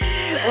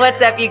What's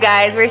up, you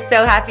guys? We're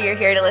so happy you're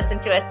here to listen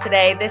to us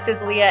today. This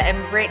is Leah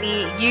and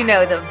Brittany. You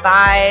know the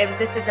vibes.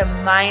 This is a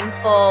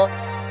mindful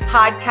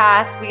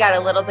podcast. We got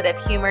a little bit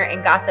of humor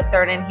and gossip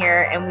thrown in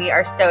here, and we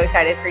are so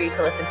excited for you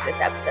to listen to this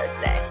episode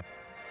today.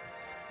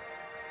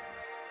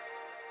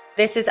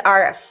 This is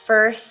our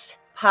first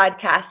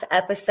podcast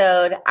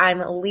episode. I'm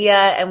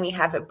Leah, and we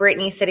have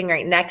Brittany sitting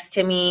right next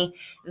to me.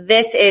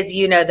 This is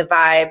You Know the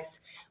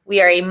Vibes.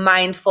 We are a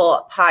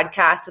mindful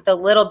podcast with a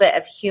little bit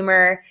of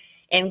humor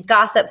and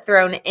gossip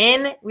thrown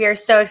in. We are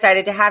so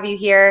excited to have you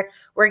here.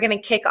 We're going to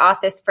kick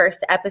off this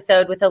first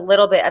episode with a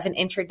little bit of an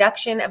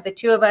introduction of the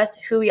two of us,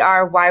 who we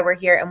are, why we're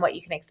here, and what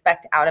you can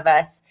expect out of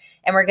us.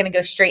 And we're going to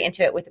go straight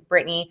into it with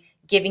Brittany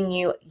giving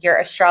you your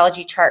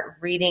astrology chart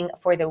reading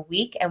for the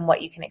week and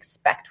what you can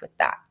expect with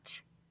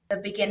that. The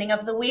beginning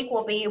of the week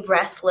will be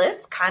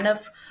restless, kind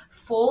of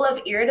full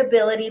of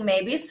irritability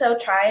maybe, so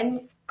try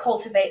and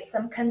cultivate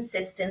some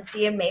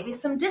consistency and maybe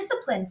some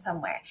discipline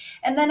somewhere.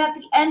 And then at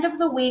the end of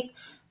the week,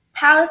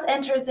 Pallas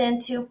enters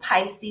into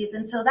Pisces,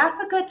 and so that's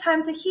a good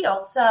time to heal.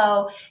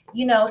 So,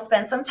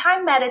 spend some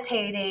time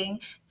meditating,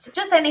 so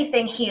just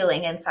anything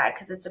healing inside,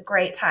 because it's a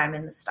great time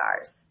in the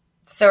stars.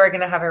 So we're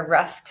going to have a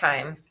rough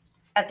time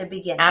at the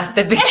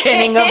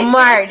beginning of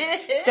March.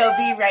 So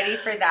be ready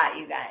for that,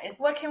 you guys.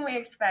 What can we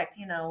expect,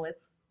 with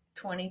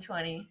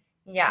 2020?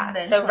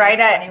 Yeah, so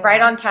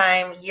right on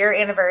time, year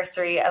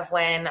anniversary of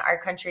when our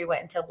country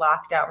went into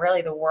lockdown,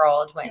 really the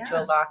world went into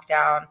a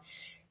lockdown.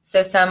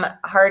 So some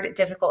hard,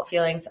 difficult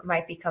feelings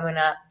might be coming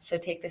up. So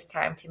take this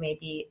time to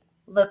maybe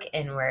look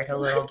inward a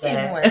little bit.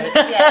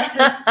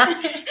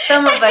 Yes.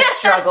 Some of us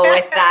struggle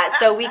with that.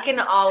 So we can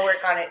all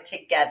work on it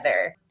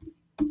together.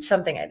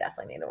 Something I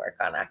definitely need to work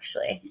on,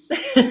 actually.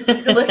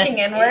 Looking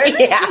inward?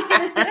 Yeah.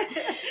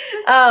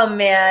 Oh,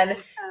 man.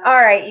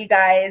 All right, you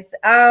guys.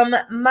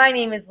 My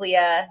name is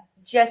Leah.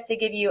 Just to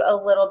give you a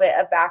little bit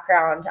of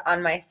background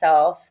on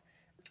myself,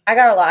 I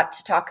got a lot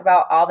to talk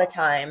about all the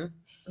time,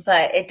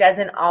 but it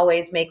doesn't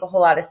always make a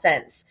whole lot of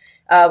sense.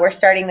 We're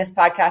starting this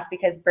podcast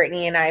because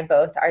Brittany and I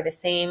both are the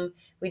same.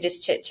 We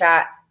just chit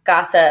chat,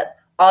 gossip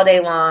all day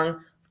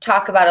long,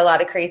 talk about a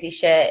lot of crazy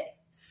shit,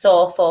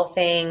 soulful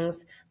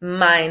things,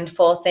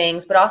 mindful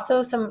things, but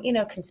also some,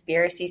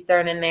 conspiracies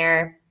thrown in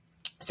there.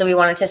 So we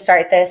wanted to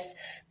start this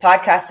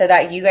podcast so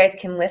that you guys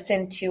can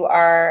listen to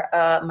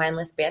our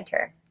mindless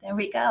banter. There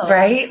we go.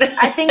 Right?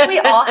 I think we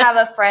all have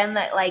a friend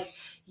that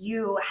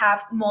you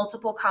have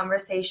multiple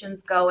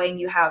conversations going.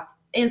 You have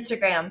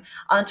Instagram,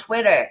 on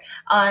Twitter,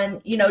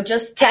 on,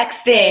 just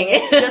texting.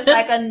 It's just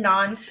like a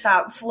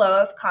nonstop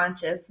flow of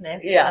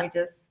consciousness. Yeah. And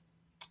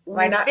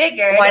why not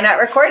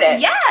record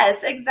it?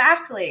 Yes,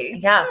 exactly.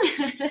 Yeah.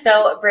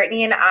 So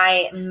Brittany and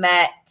I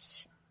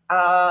met,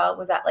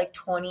 was that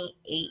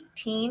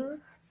 2018?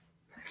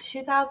 I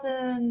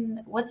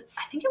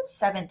think it was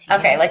 17.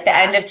 Okay, the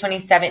end of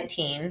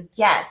 2017.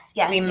 Yes.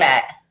 We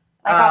met.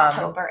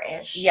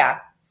 October-ish. Yeah.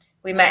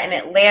 We met in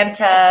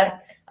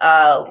Atlanta.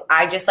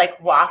 I just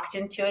walked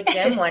into a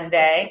gym one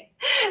day.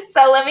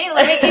 So let me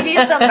give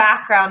you some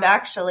background,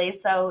 actually.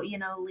 So,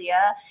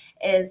 Leah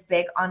is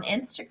big on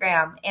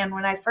Instagram. And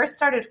when I first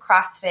started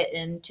CrossFit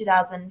in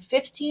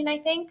 2015, I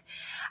think,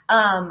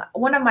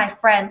 one of my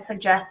friends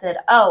suggested,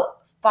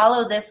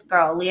 follow this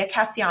girl, Leah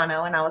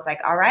Casiano. And I was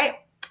like, all right.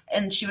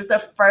 And she was the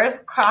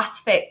first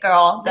CrossFit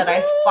girl that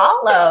I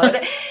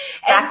followed.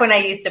 Back when I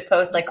used to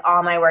post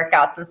all my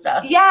workouts and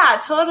stuff.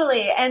 Yeah,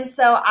 totally. And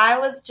so I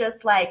was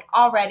just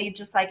already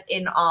just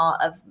in awe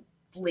of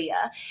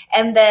Leah.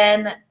 And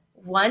then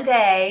one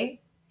day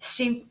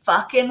she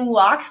fucking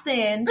walks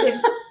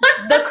into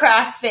the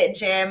CrossFit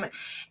gym,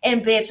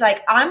 and bitch,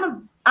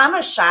 I'm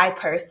a shy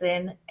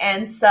person.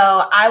 And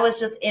so I was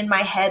just in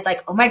my head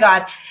oh my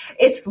God,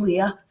 it's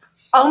Leah.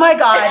 Oh my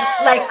God.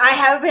 I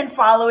have been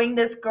following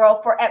this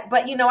girl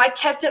but I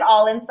kept it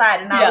all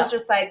inside, and I was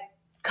just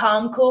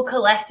calm, cool,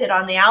 collected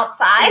on the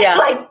outside.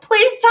 Yeah.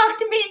 Please talk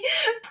to me.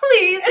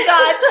 Please,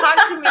 God,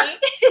 talk to me.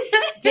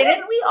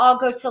 Didn't we all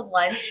go to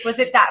lunch? Was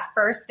it that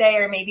first day,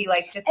 or maybe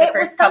just the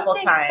first couple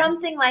times?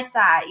 Something like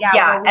that. Yeah.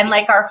 Yeah. And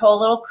our whole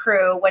little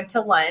crew went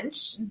to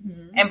lunch,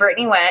 and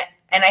Brittany went.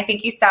 And I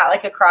think you sat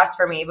across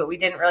from me, but we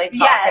didn't really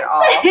talk at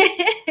all.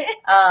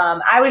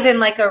 I was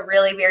in a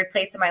really weird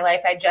place in my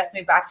life. I just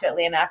moved back to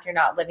Atlanta after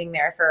not living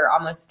there for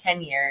almost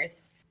 10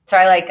 years. So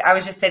I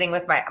was just sitting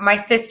with my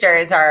sister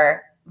is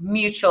our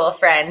mutual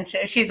friend.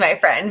 She's my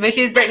friend, but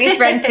she's Brittany's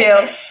friend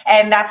too.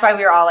 And that's why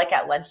we were all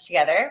at lunch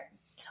together.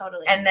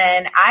 Totally. And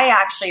then I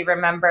actually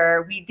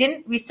remember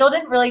we still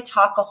didn't really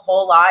talk a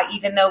whole lot,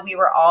 even though we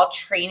were all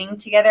training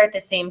together at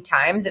the same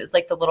times. It was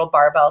the little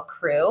barbell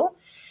crew.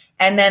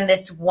 And then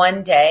this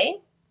one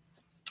day,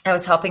 I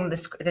was helping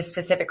this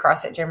specific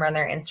CrossFit gym run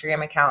their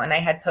Instagram account, and I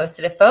had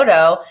posted a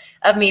photo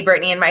of me,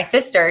 Brittany, and my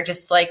sister,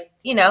 just to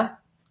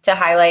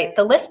highlight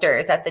the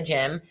lifters at the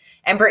gym.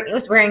 And Brittany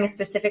was wearing a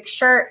specific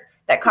shirt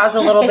that caused a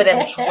little bit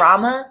of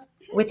drama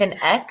with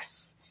an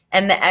X,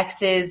 and the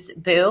X is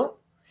boo.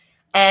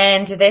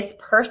 And this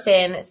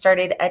person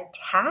started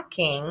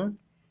attacking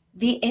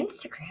the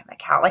Instagram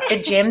account, the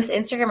gym's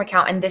Instagram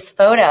account, and this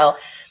photo.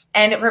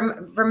 And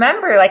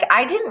remember, like,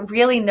 I didn't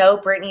really know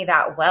Brittany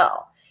that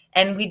well,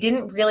 and we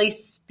didn't really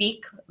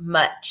speak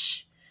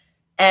much.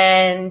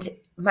 And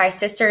my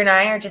sister and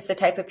I are just the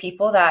type of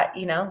people that,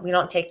 you know, we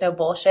don't take no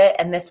bullshit.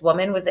 And this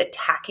woman was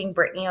attacking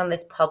Brittany on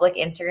this public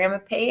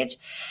Instagram page.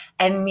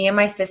 And me and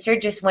my sister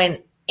just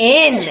went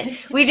in.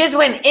 We just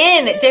went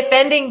in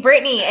defending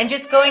Brittany and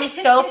just going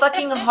so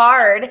fucking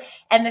hard.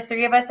 And the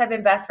three of us have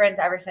been best friends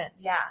ever since.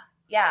 Yeah.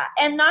 Yeah.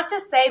 And not to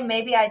say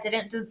maybe I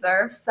didn't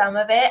deserve some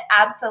of it.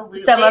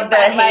 Absolutely. Some of the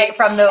hate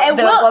from the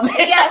woman.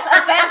 Yes,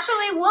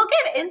 eventually we'll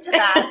get into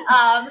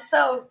that.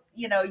 So,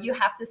 you know, you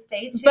have to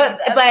stay tuned. But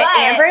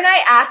Amber and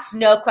I asked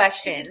no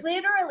questions.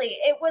 Literally.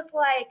 It was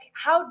like,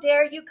 how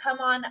dare you come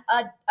on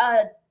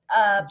a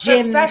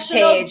Gym's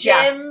professional page,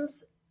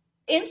 gym's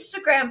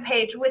Instagram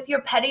page with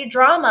your petty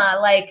drama.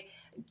 Like,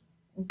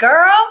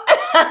 girl,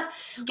 get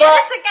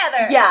it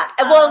together. Yeah.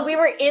 Well, we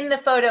were in the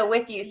photo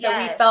with you, so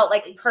we felt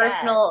like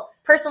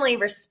personally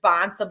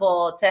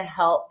responsible to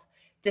help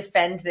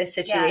defend this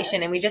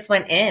situation, and we just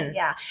went in.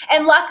 Yeah.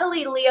 And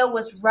luckily, Leah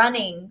was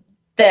running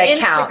the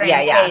account,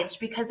 Instagram page,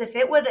 because if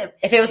it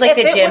was like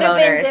the gym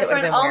owners, it would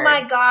have been oh weird.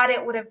 my God,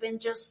 it would have been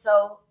just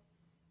so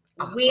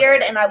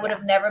weird, and I would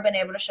have never been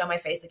able to show my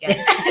face again.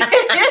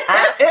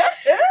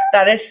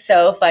 That is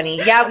so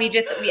funny. Yeah, we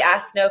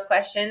asked no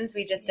questions.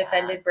 We just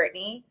defended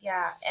Brittany.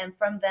 Yeah, and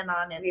from then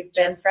on, We've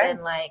just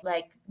been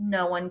like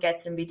no one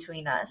gets in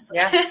between us.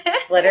 Yeah,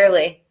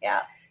 literally.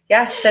 Yeah.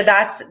 So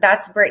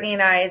that's Brittany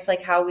and I's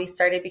like how we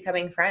started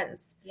becoming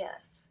friends.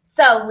 Yes.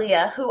 So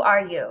Leah, who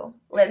are you?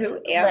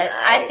 Who am I?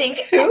 I think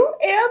who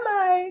am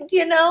I?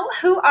 You know,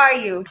 who are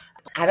you?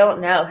 I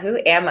don't know. Who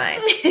am I?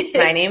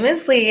 My name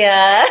is Leah.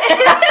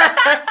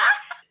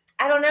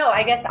 I don't know.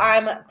 I guess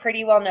I'm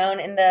pretty well known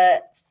in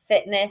the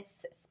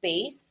fitness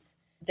space.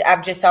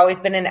 I've just always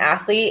been an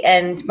athlete,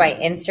 and my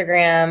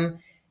Instagram,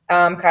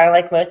 kind of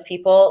like most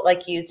people,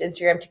 like used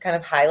Instagram to kind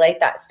of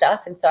highlight that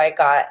stuff. And so I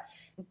got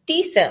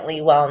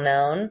decently well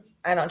known.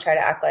 I don't try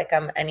to act like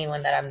I'm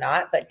anyone that I'm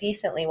not, but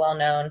decently well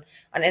known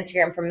on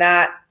Instagram from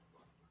that.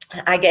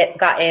 I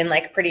got in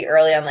like pretty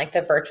early on like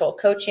the virtual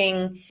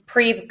coaching,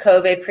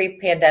 pre-COVID,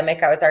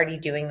 pre-pandemic. I was already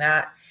doing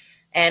that.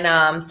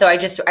 And so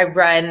I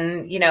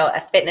run, you know,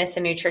 a fitness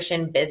and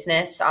nutrition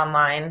business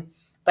online,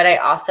 but I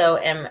also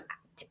am,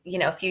 you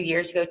know, a few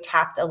years ago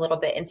tapped a little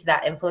bit into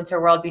that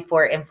influencer world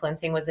before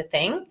influencing was a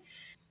thing.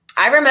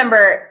 I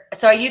remember,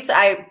 so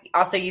I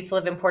also used to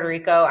live in Puerto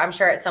Rico. I'm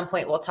sure at some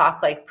point we'll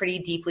talk like pretty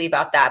deeply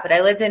about that, but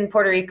I lived in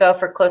Puerto Rico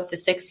for close to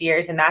 6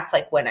 years. And that's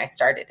like when I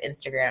started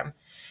Instagram.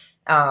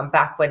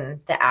 Back when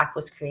the app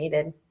was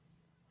created.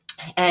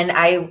 And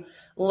I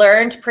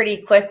learned pretty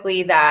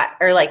quickly that,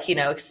 or like, you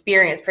know,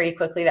 experienced pretty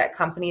quickly that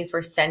companies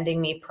were sending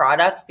me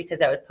products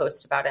because I would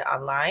post about it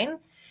online.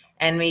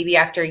 And maybe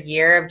after a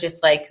year of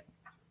just like,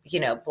 you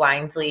know,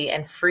 blindly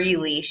and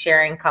freely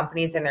sharing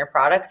companies and their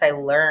products, I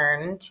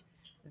learned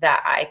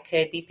that I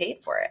could be paid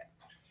for it.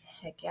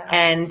 Heck yeah.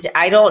 And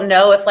I don't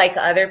know if like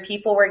other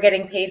people were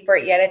getting paid for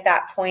it yet at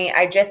that point.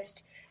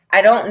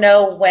 I don't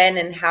know when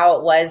and how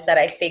it was that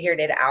I figured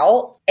it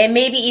out. And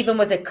maybe even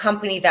was a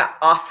company that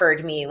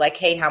offered me like,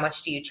 hey, how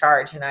much do you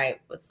charge? And I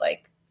was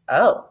like,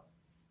 oh.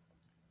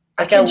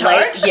 Like a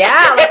charge?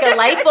 Like a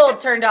light bulb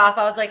turned off.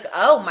 I was like,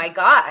 oh my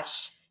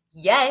gosh.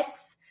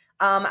 Yes.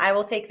 I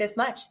will take this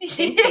much. Thank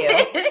you.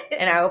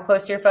 And I will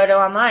post your photo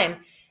online.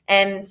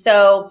 And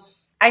so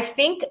I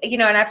think, you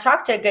know, and I've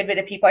talked to a good bit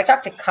of people. I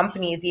talk to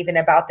companies even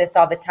about this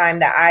all the time,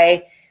 that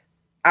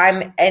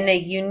I'm in a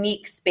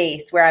unique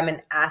space where I'm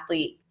an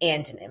athlete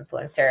and an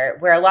influencer,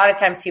 where a lot of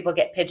times people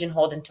get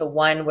pigeonholed into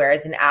one,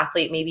 whereas an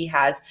athlete maybe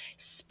has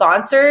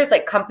sponsors,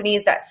 like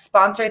companies that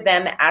sponsor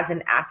them as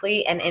an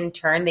athlete, and in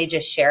turn, they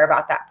just share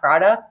about that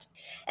product.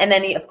 And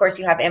then, of course,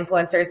 you have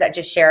influencers that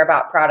just share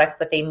about products,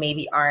 but they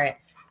maybe aren't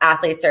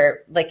athletes,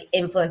 or like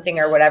influencing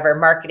or whatever,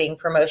 marketing,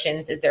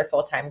 promotions is their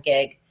full-time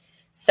gig.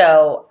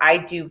 So I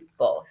do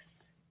both.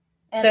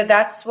 So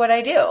that's what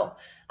I do.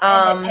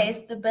 And it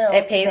pays the bills.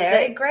 It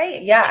pays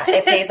great. Yeah,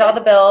 it pays all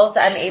the bills.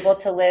 I'm able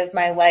to live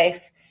my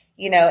life,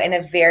 you know, in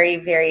a very,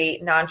 very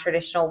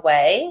non-traditional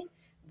way.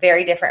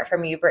 Very different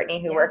from you,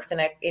 Brittany, who works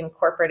in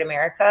corporate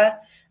America.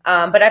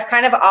 But I've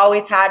kind of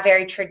always had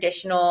very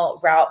traditional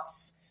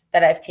routes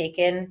that I've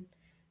taken.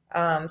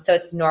 So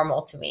it's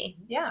normal to me.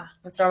 Yeah.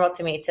 It's normal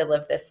to me to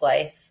live this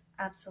life.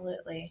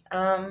 Absolutely.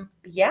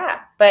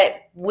 Yeah. But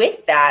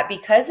with that,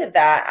 because of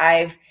that,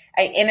 I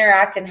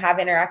interact and have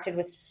interacted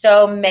with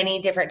so many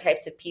different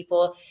types of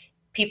people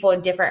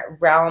in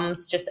different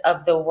realms just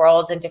of the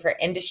world and different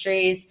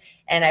industries.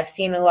 And I've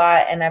seen a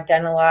lot and I've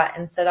done a lot.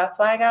 And so that's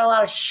why I got a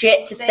lot of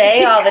shit to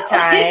say all the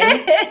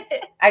time.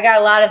 I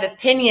got a lot of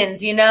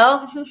opinions, you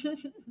know?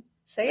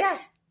 So yeah,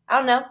 I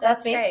don't know.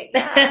 That's me. Great.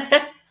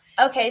 Yeah.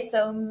 Okay.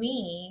 So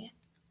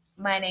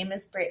my name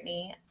is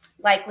Brittany.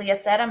 Like Leah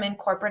said, I'm in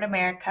corporate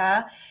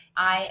America.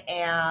 I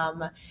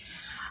am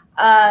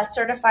a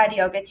certified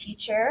yoga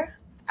teacher.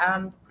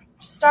 I'm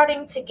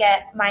starting to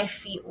get my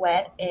feet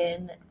wet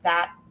in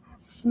that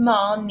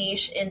small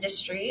niche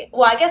industry.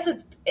 Well, I guess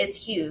it's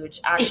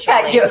huge, actually.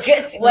 Yeah,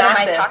 it's what massive.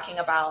 am I talking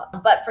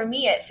about? But for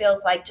me, it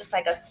feels like just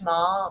like a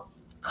small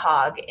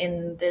cog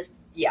in this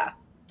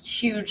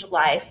huge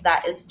life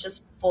that is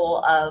just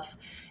full of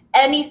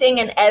anything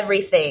and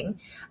everything.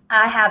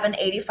 I have an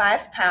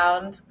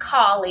 85-pound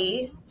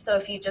collie. So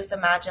if you just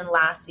imagine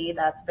Lassie,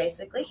 that's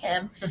basically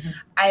him. Mm-hmm.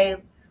 I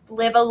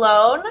live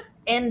alone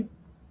in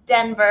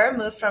Denver,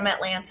 moved from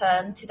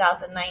Atlanta in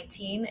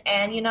 2019.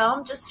 And, you know,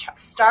 I'm just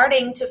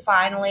starting to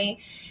finally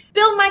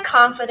build my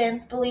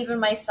confidence, believe in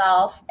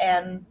myself.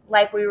 And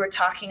like we were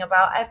talking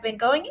about, I've been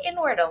going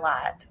inward a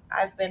lot.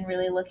 I've been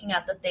really looking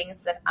at the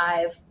things that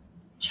I've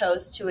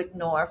chose to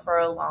ignore for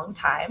a long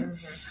time.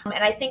 Mm-hmm.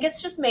 And I think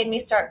it's just made me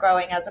start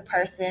growing as a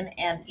person.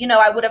 And, you know,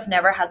 I would have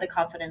never had the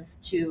confidence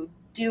to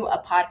do a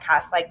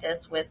podcast like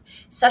this with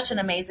such an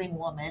amazing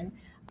woman.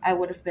 I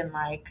would have been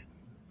like,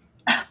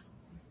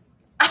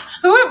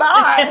 who am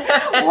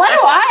I? What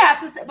do I have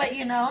to say? But,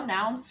 you know,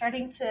 now I'm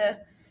starting to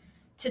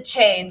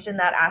change in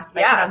that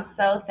aspect. Yeah. And I'm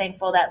so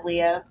thankful that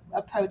Leah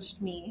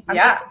approached me. I'm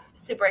just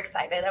super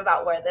excited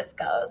about where this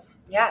goes.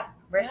 Yeah,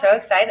 we're so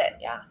excited.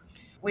 Yeah.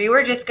 We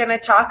were just going to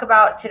talk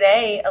about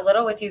today a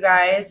little with you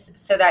guys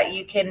so that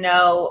you can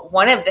know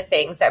one of the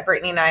things that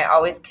Brittany and I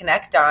always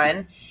connect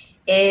on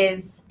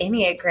is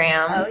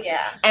Enneagrams. Oh,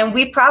 yeah. And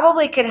we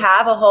probably could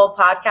have a whole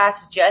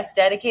podcast just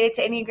dedicated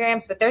to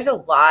Enneagrams, but there's a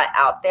lot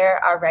out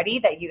there already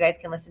that you guys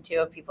can listen to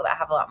of people that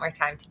have a lot more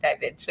time to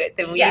dive into it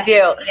than we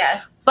do.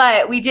 Yes.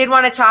 But we did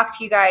want to talk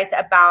to you guys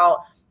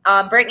about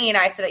Brittany and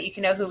I so that you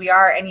can know who we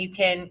are and you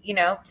can, you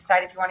know,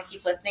 decide if you want to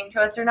keep listening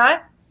to us or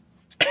not.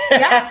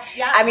 Yeah,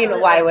 I mean,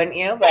 why wouldn't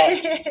you? But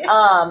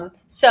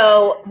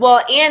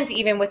and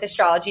even with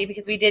astrology,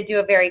 because we did do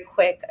a very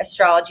quick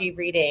astrology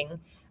reading.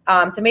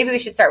 So maybe we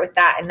should start with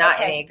that and not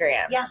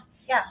Enneagrams. Yeah.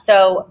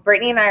 So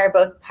Brittany and I are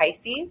both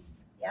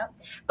Pisces. Yeah.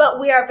 But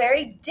we are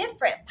very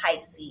different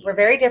Pisces. We're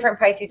very different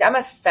Pisces. I'm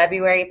a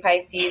February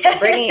Pisces.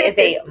 Brittany is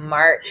a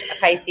March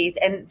Pisces.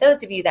 And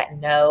those of you that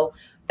know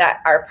that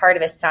are part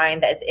of a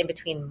sign that is in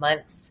between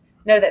months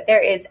know that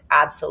there is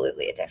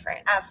absolutely a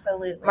difference.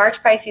 Absolutely.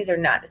 March Pisces are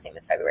not the same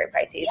as February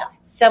Pisces. Yeah.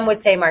 Some would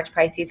say March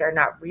Pisces are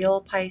not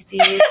real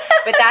Pisces,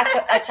 but that's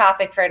a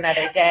topic for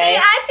another day.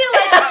 See, I feel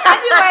like the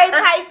February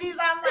Pisces,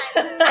 I'm like,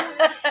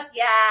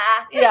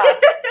 Yeah.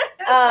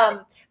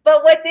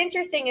 But what's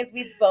interesting is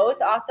we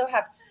both also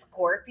have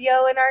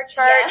Scorpio in our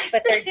charts,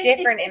 but they're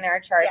different in our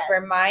charts,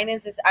 where mine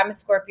is I'm a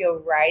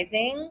Scorpio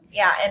rising.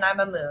 Yeah, and I'm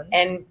a moon.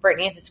 And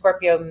Brittany is a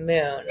Scorpio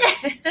moon.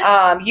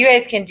 You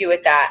guys can do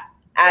with that.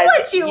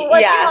 What you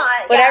want.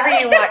 Whatever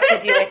you want to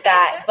do with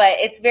that. But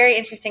it's very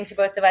interesting to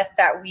both of us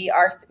that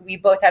we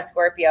both have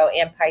Scorpio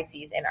and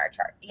Pisces in our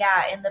charts.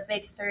 Yeah, in the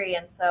big three.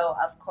 And so,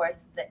 of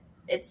course,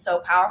 it's so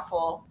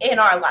powerful in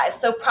our lives,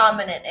 so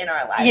prominent in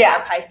our lives,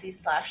 our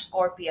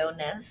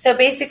Pisces/Scorpio-ness. So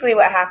basically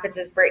what happens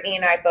is Brittany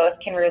and I both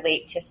can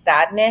relate to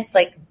sadness,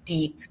 like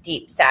deep,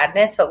 deep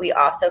sadness, but we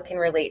also can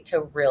relate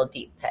to real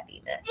deep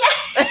pettiness.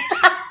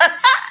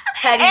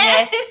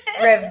 Pettiness,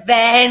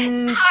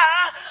 revenge,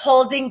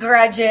 holding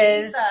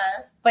grudges,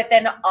 but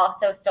then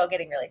also still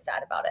getting really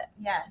sad about it.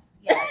 Yes.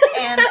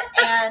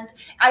 And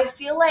I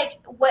feel like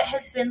what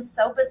has been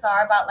so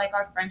bizarre about like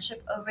our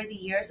friendship over the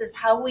years is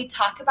how we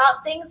talk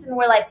about things and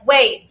we're like,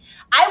 wait,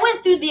 I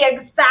went through the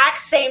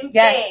exact same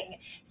thing.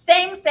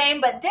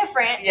 Same, but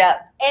different.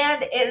 Yep.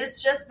 And it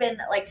has just been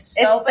like it's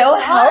so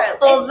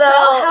helpful, It's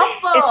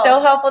so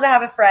helpful to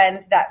have a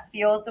friend that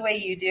feels the way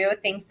you do,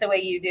 thinks the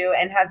way you do,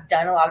 and has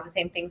done a lot of the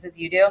same things as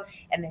you do.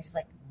 And there's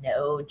like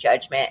no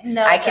judgment.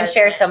 I can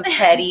share some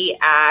petty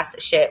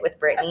ass shit with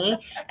Brittany,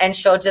 and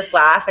she'll just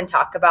laugh and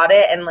talk about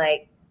it, and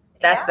like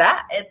that's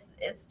that.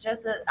 It's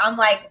just I'm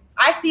like,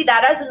 I see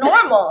that as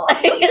normal.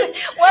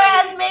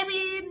 Whereas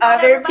maybe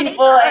other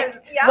people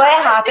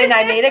what happened,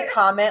 I made a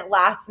comment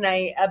last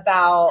night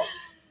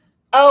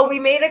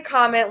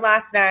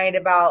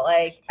about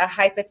like a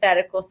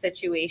hypothetical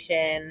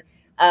situation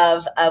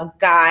of a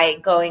guy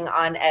going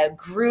on a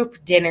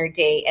group dinner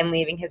date and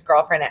leaving his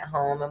girlfriend at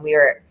home, and we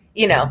were,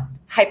 you know,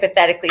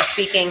 hypothetically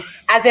speaking,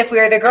 as if we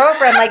were the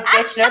girlfriend, like,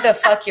 bitch, no the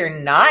fuck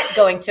you're not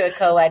going to a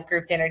co-ed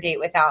group dinner date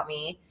without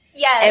me.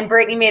 Yes. And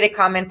Brittany made a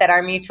comment that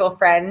our mutual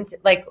friend,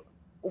 like,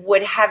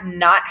 would have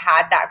not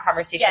had that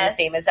conversation the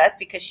same as us,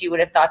 because she would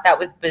have thought that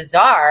was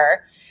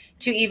bizarre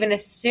to even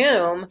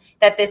assume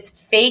that this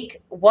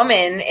fake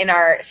woman in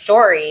our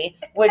story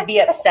would be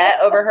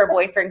upset over her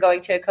boyfriend going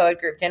to a co-ed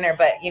group dinner.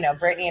 But, you know,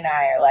 Brittany and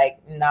I are like,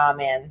 nah,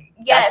 man,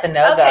 that's a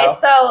no-go. Okay,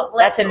 so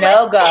that's a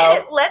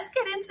no-go. Let's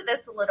get into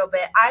this a little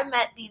bit. I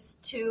met these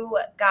two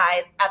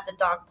guys at the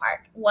dog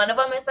park. One of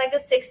them is like a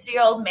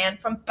 60-year-old man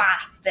from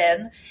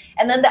Boston.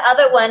 And then the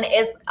other one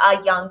is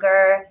a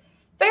younger,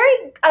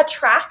 very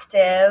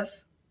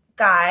attractive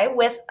guy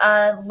with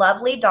a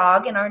lovely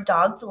dog, and our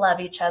dogs love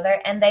each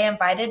other, and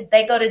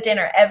they go to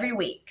dinner every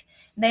week.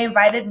 They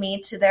invited me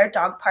to their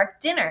dog park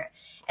dinner,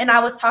 And I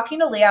was talking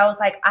to Leah. I was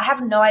like, I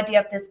have no idea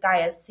if this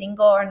guy is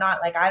single or not.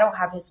 Like, I don't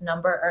have his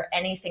number or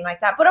anything like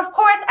that. But of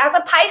course, as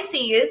a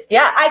Pisces,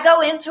 I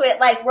go into it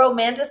like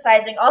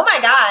romanticizing. Oh my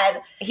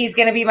God, he's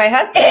going to be my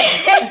husband.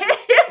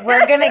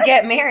 We're going to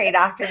get married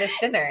after this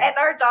dinner. And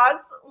our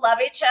dogs love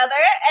each other.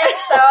 And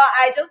so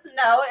I just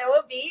know it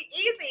will be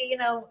easy. You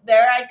know,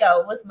 there I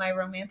go with my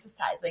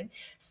romanticizing.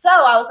 So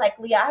I was like,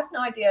 Leah, I have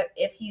no idea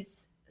if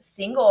he's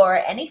single or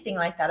anything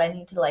like that. I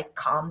need to like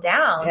calm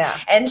down. Yeah.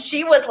 And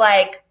she was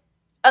like,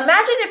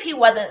 imagine if he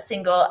wasn't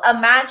single.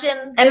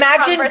 Imagine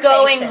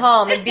going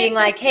home and being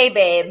like, hey,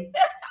 babe.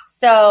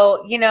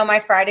 So, you know, my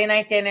Friday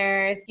night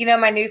dinners, you know,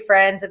 my new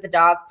friends at the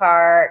dog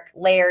park,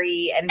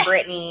 Larry and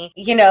Brittany,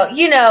 you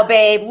know,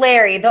 babe,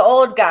 Larry, the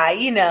old guy,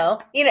 you know,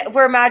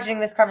 we're imagining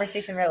this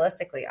conversation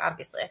realistically,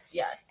 obviously.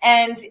 Yes.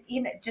 And,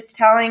 you know, just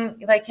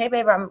telling like, hey,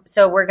 babe,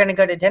 so we're going to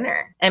go to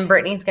dinner and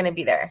Brittany's going to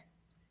be there.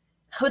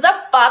 Who the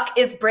fuck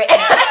is Brittany?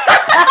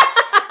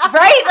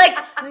 Right?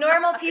 Like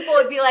normal people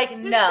would be like,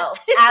 no,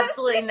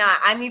 absolutely not.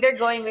 I'm either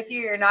going with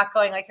you or you're not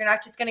going. Like, you're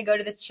not just going to go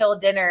to this chill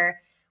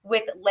dinner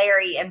with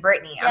Larry and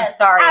Brittany. Yes. I'm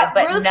sorry, At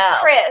but Ruth's no.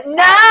 Chris.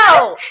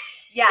 No.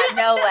 Yeah,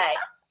 no way.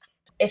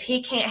 If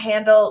he can't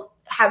handle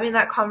having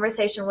that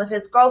conversation with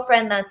his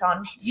girlfriend, that's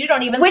on. You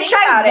don't even Which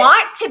think about I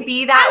want to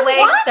be that way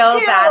so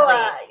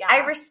badly. Yeah.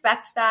 I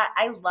respect that.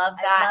 I love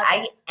that.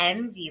 I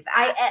envy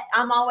that.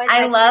 I'm always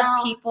I like, love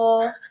no.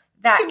 people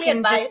that Give me can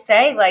advice. just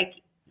say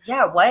like,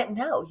 yeah, what?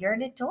 No, you're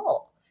an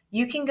adult.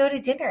 You can go to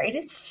dinner. It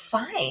is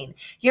fine.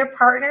 Your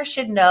partner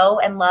should know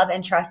and love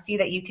and trust you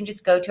that you can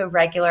just go to a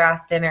regular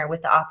ass dinner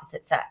with the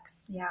opposite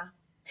sex. Yeah.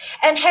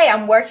 And hey,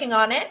 I'm working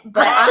on it,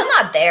 but I'm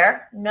not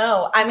there.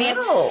 No. I mean,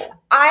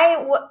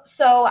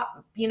 so,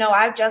 you know,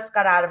 I just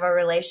got out of a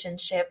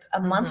relationship a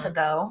month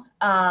ago.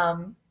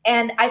 And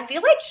I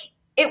feel like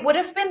it would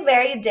have been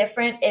very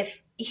different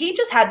if he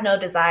just had no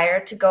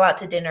desire to go out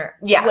to dinner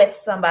with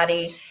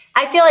somebody.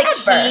 I feel like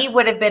he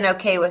would have been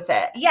okay with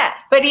it.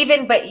 Yes. But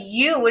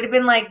you would have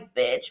been like,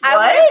 bitch, what? I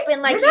would have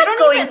been like, you're not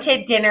going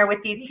to dinner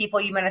with these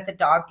people you met at the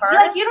dog park.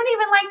 Like, you don't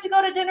even like to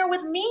go to dinner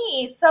with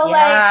me. So,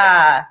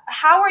 like,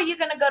 how are you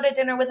going to go to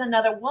dinner with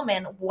another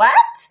woman?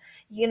 What?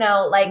 You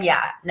know, like.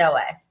 Yeah, no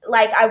way.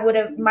 Like, I would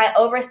have, my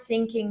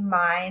overthinking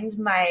mind,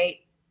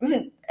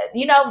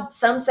 you know,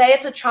 some say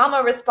it's a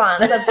trauma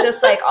response of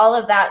just like all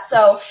of that.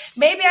 So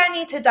maybe I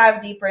need to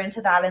dive deeper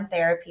into that in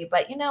therapy,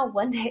 but you know,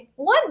 one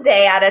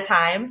day at a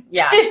time.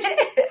 Yeah,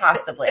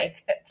 possibly.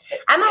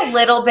 I'm a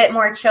little bit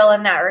more chill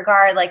in that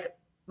regard. Like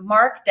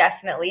Mark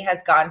definitely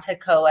has gone to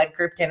co-ed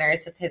group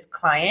dinners with his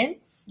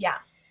clients. Yeah.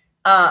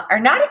 Or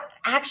not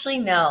actually,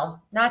 no,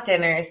 not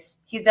dinners.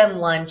 He's done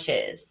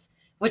lunches,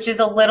 which is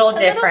a little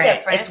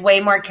different. It's way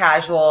more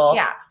casual.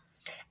 Yeah.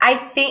 I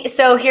think,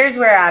 so here's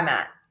where I'm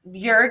at.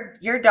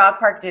 Your dog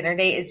park dinner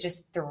date is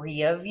just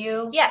 3 of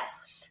you. Yes.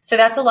 So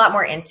that's a lot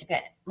more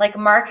intimate. Like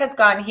Mark has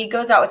gone, he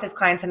goes out with his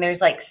clients and there's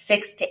like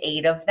 6 to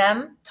 8 of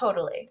them.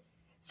 Totally.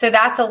 So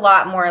that's a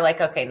lot more like,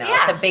 okay, no,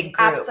 it's a big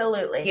group.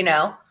 Absolutely. You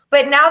know?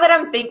 But now that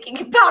I'm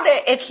thinking about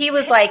it, if he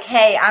was like,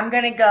 hey, I'm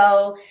going to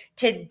go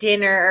to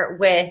dinner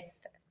with,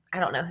 I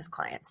don't know his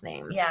clients'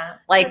 names. Yeah.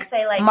 Like, just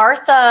say like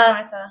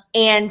Martha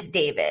and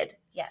David.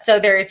 Yes. So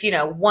there's, you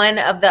know, one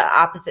of the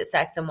opposite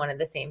sex and one of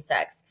the same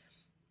sex.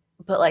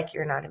 But like,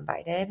 you're not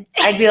invited.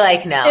 I'd be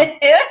like,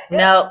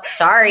 no,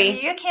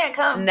 sorry. You can't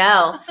come.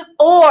 No.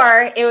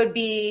 Or it would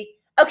be,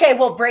 okay,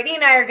 well, Brittany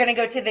and I are going to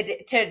go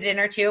to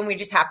dinner too. And we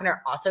just happen to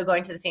also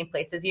going to the same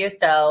place as you.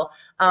 So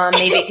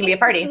maybe it can be a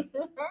party.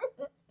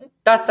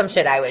 That's some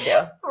shit I would do.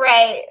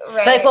 Right.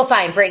 But like, well,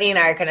 fine. Brittany and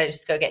I are going to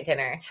just go get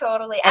dinner.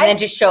 Totally. And then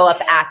just show up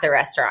at the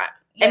restaurant.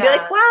 Yeah. And be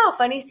like, wow,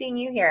 funny seeing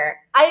you here.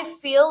 I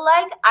feel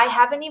like I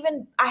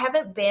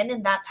haven't been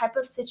in that type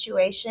of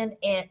situation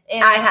in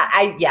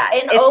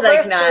over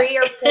like 3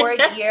 or 4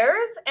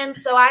 years. And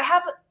so I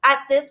have,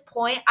 at this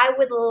point, I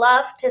would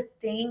love to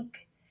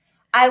think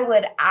I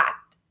would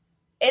act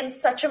in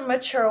such a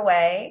mature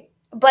way.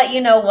 But,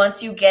 you know,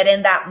 once you get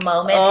in that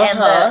moment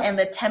and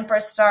the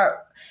tempers start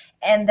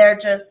and they're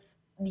just,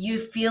 you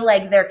feel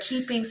like they're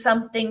keeping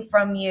something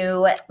from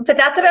you. But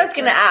that's what I was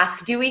going to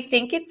ask. Do we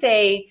think it's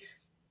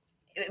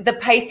the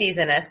Pisces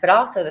in us, but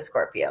also the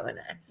Scorpio in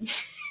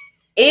us?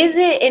 Is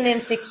it an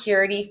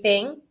insecurity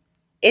thing?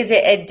 Is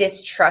it a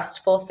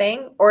distrustful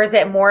thing? Or is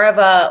it more of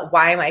a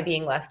why am I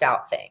being left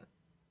out thing?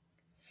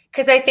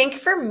 Because I think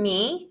for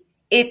me,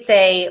 it's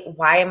a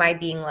why am I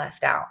being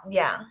left out?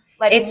 Yeah.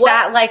 Like it's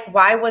that like,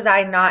 why was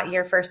I not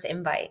your first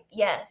invite?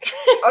 Yes.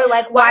 Or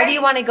like, why do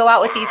you want to go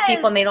out with these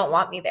people and they don't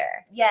want me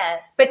there?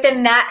 Yes. But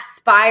then that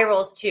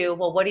spirals to,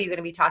 well, what are you going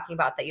to be talking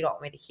about that you don't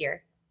want me to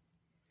hear?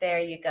 There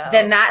you go.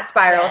 Then that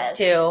spirals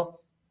to,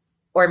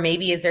 or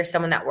maybe is there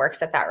someone that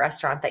works at that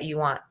restaurant that you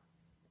want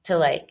to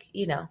like,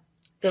 you know,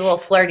 be a little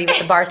flirty with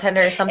the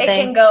bartender or something?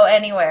 It can go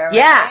anywhere. Right?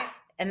 Yeah.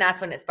 And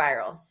that's when it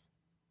spirals.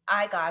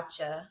 I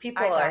gotcha.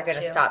 People are going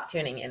to stop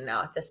tuning in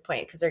now at this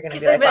point because they're going to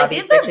be like, wow,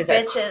 these bitches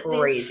are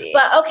crazy.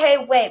 But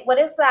okay, wait, what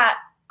is that?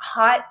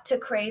 hot to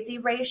crazy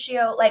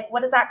ratio. Like,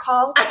 what is that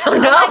called? I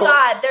don't know. Oh my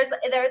God.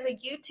 There's a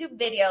YouTube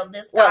video.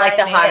 This guy What, like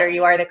the hotter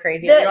you are, the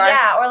crazier you are?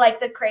 Yeah, or like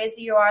the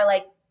crazier you are,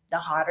 like the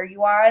hotter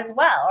you are as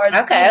well. Or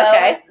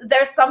okay.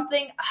 There's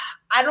something,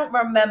 I don't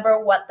remember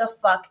what the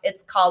fuck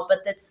it's called, but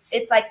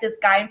it's like this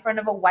guy in front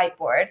of a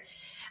whiteboard.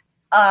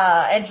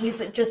 And he's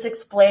just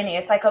explaining.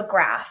 It's like a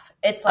graph.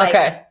 It's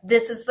like,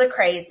 this is the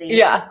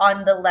crazy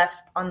on the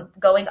left, on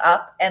going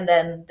up, and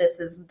then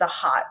this is the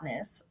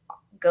hotness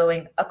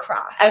going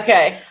across.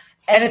 Okay.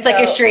 And it's so,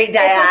 like a straight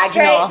diagonal. It's a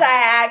straight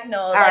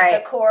diagonal. All like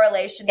right. The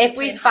correlation. If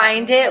we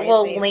find it,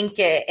 we'll link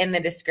it in the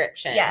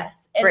description.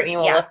 Yes. Brittany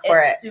will look for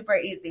it. It's super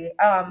easy.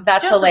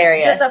 That's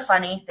hilarious. Just a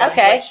funny thing.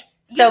 Okay. Which,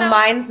 so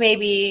mine's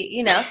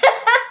maybe,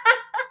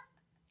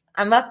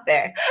 I'm up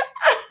there.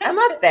 Am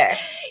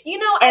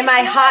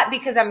I hot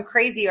because I'm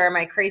crazy, or am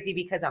I crazy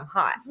because I'm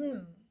hot?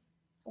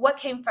 What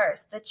came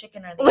first, the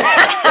chicken or the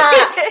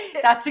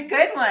egg? That's a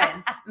good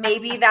one.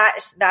 Maybe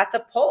that's a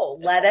poll.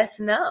 Let us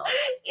know.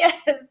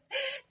 Yes.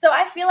 So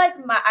I feel like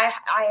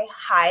I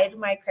hide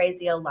my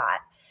crazy a lot.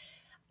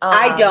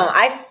 I don't.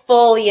 I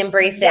fully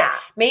embrace it. Yeah.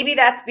 Maybe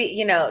that's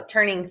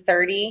turning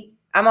 30.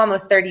 I'm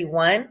almost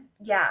 31.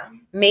 Yeah.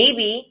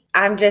 Maybe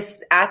I'm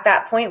just at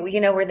that point,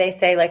 where they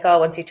say like, oh,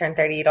 once you turn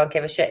 30, you don't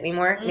give a shit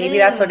anymore. Maybe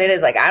that's what it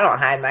is. Like, I don't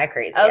hide my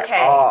crazy at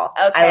all.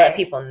 Okay. I let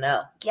people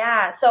know.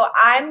 Yeah. So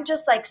I'm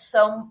just like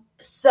so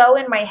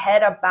in my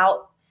head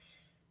about,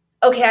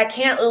 okay, I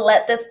can't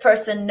let this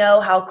person know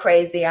how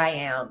crazy I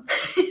am.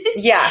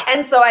 Yeah.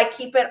 And so I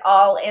keep it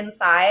all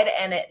inside,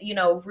 and it,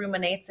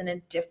 ruminates in a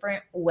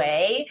different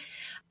way.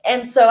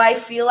 And so I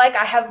feel like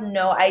I have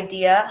no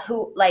idea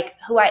who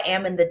I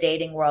am in the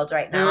dating world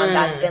right now. And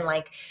that's been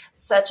like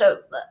such a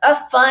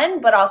fun,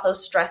 but also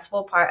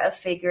stressful part of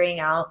figuring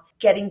out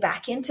getting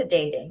back into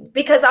dating,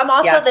 because I'm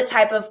also the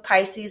type of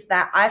Pisces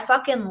that I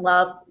fucking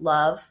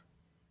love.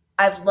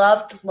 I've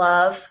loved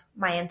love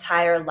my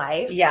entire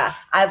life. Yeah.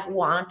 I've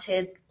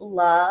wanted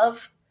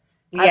love.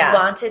 Yeah. I've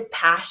wanted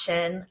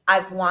passion.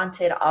 I've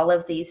wanted all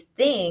of these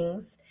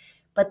things.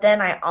 But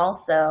then I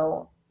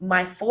also,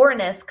 my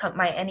fourness,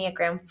 my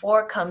Enneagram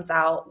 4 comes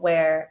out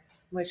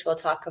which we'll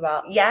talk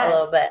about a yes,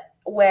 little bit,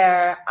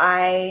 where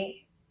I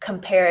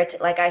compare it,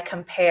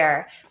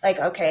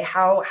 okay,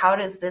 how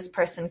does this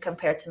person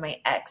compare to my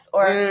ex?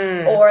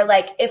 Or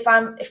like, if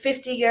I'm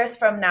 50 years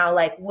from now,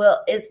 like,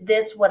 is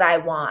this what I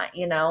want,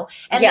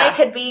 And they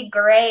could be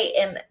great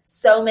in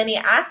so many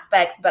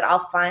aspects, but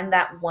I'll find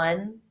that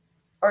one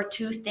or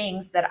two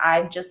things that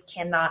I just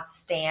cannot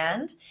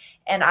stand,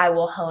 and I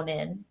will hone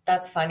in.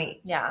 That's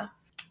funny. Yeah.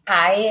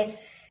 I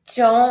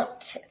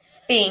don't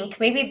think,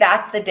 maybe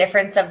that's the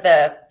difference of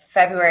the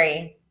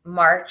February,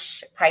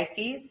 March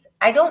Pisces.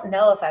 I don't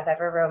know if I've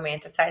ever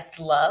romanticized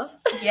love.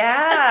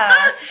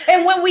 Yeah.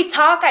 And when we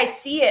talk, I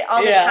see it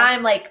all the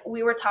time. Like,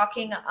 we were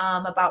talking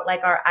about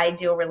like our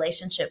ideal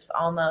relationships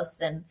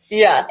almost. And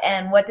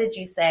what did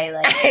you say?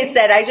 Like, I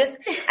said,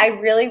 I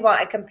really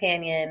want a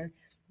companion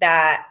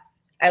that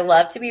I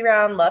love to be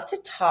around, love to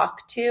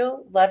talk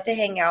to, love to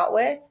hang out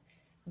with,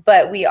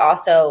 but we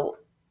also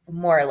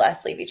more or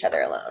less leave each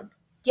other alone.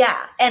 Yeah.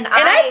 And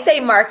I'd say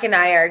Mark and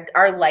I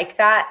are like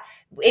that.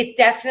 It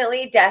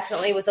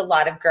definitely was a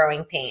lot of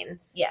growing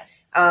pains.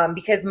 Yes.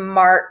 Because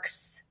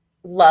Mark's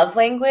love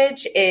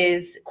language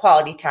is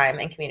quality time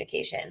and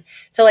communication.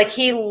 So like,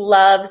 he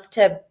loves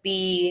to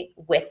be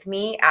with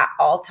me at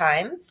all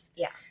times.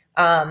 Yeah.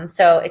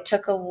 So it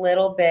took a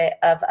little bit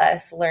of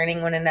us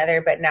learning one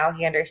another, but now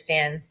he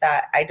understands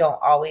that I don't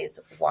always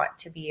want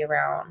to be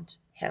around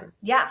him.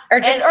 Yeah. Or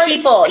just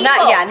people,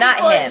 not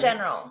people him. In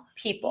general.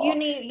 People.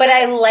 But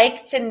I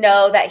like to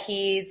know that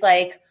he's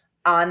like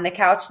on the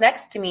couch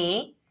next to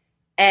me,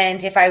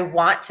 and if I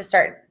want to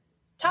start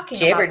talking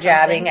jibber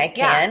jabbing, I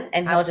can,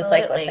 and he'll just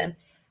like listen.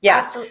 Yeah.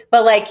 Absolutely.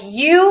 But like,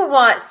 you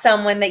want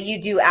someone that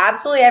you do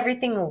absolutely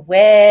everything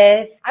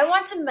with. I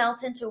want to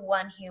melt into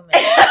one human.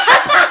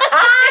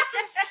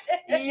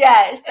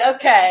 Yes.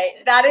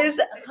 Okay. That is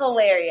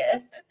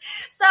hilarious.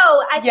 So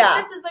I think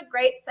this is a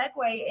great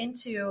segue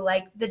into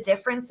like the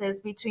differences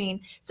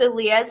between, so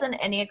Leah's an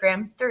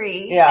Enneagram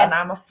 3 and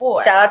I'm a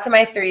 4. Shout out to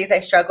my 3s. I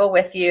struggle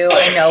with you.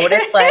 I know what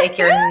it's like.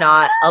 You're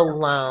not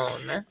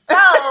alone. So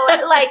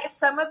like,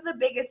 some of the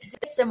biggest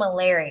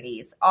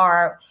similarities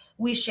are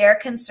we share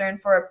concern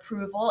for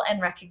approval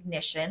and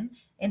recognition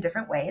in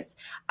different ways.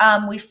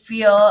 We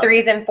feel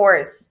 3s and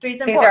 4s.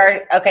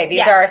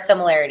 These are our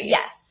similarities.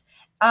 Yes.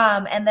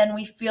 And then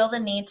we feel the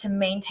need to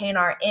maintain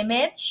our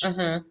image,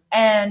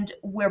 and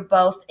we're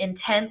both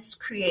intense,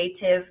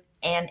 creative,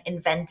 and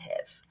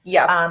inventive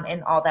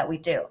in all that we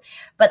do.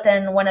 But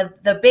then one of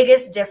the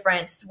biggest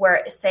difference,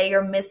 where say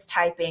you're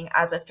mistyping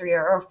as a 3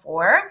 or a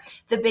 4,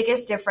 the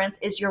biggest difference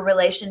is your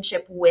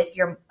relationship with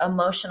your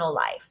emotional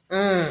life.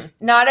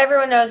 Not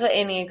everyone knows what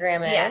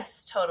Enneagram is.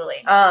 Yes,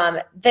 totally.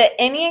 The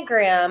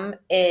Enneagram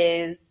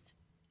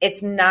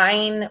it's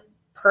 9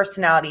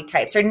 personality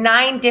types, or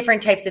 9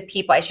 different types of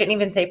people. I shouldn't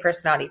even say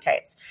personality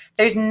types.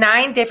 There's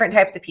 9 different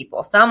types of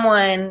people.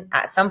 Someone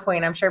at some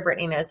point, I'm sure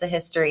Brittany knows the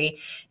history,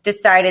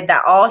 decided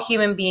that all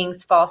human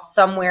beings fall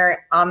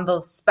somewhere on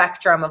the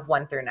spectrum of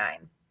 1 through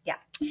 9. Yeah.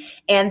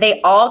 And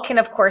they all can,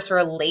 of course,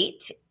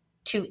 relate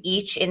to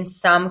each in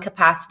some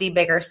capacity,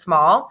 big or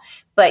small,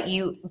 but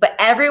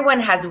everyone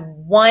has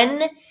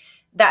one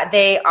that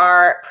they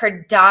are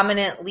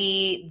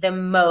predominantly the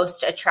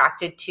most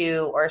attracted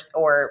to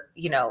or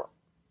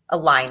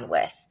align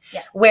with.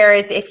 Yes.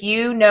 Whereas if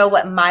you know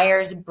what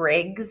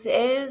Myers-Briggs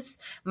is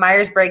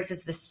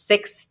the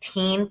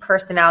 16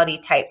 personality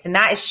types, and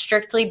that is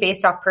strictly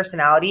based off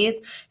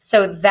personalities.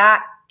 So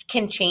that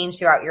can change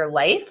throughout your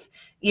life.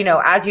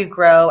 As you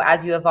grow,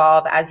 as you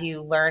evolve, as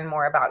you learn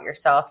more about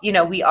yourself,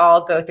 we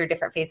all go through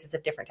different phases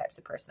of different types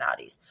of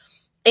personalities.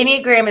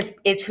 Enneagram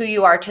is who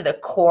you are to the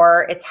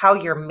core. It's how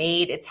you're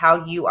made. It's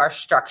how you are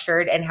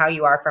structured and how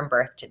you are from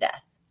birth to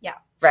death. Yeah.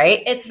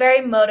 Right? It's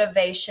very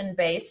motivation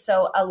based.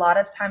 So a lot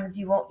of times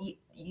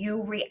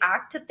you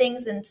react to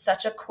things in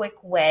such a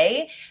quick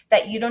way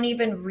that you don't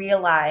even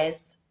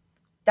realize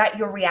that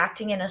you're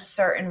reacting in a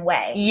certain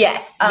way.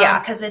 Yes. Yeah.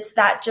 Because it's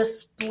that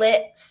just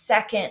split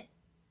second.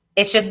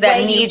 It's just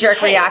that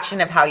knee-jerk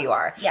reaction of how you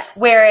are. Yes.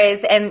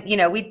 Whereas, and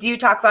we do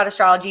talk about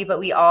astrology, but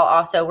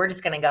we're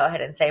just going to go ahead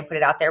and say and put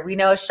it out there. We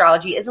know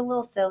astrology is a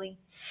little silly.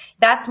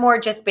 That's more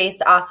just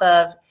based off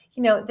of,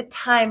 the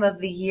time of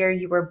the year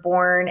you were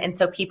born. And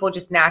so people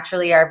just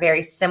naturally are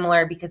very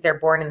similar because they're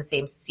born in the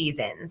same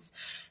seasons.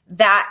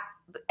 That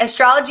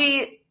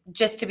astrology,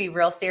 just to be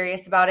real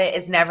serious about it,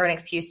 is never an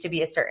excuse to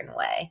be a certain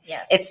way.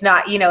 Yes. It's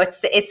not,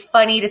 it's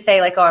funny to say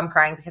like, oh, I'm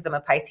crying because I'm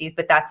a Pisces,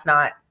 but that's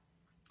not.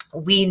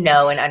 We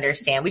know and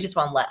understand. We just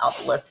want to let all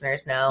the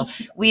listeners know.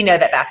 We know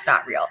that that's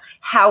not real.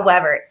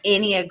 However,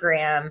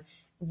 Enneagram,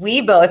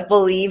 we both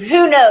believe,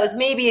 who knows,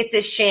 maybe it's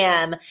a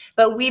sham,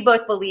 but we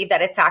both believe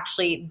that it's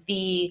actually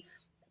the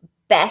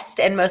best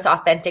and most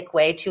authentic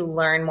way to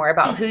learn more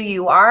about who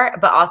you are,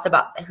 but also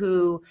about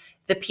who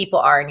the people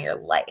are in your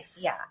life.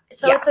 Yeah.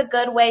 So it's a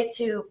good way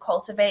to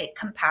cultivate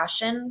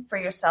compassion for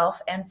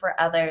yourself and for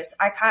others.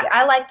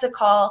 I like to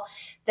call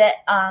the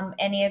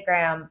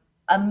Enneagram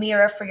a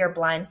mirror for your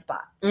blind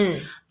spots.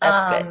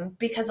 That's good.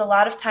 Because a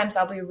lot of times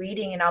I'll be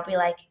reading and I'll be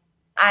like,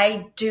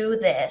 I do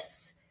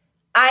this.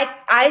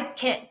 I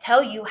can't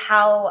tell you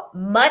how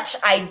much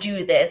I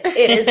do this.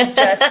 It is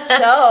just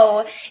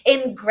so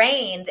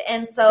ingrained.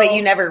 And so, but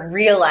you never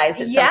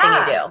realize it's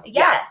something you do.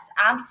 Yes,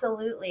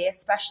 absolutely.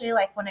 Especially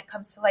like when it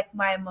comes to like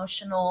my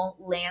emotional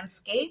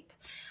landscape.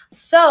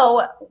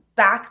 So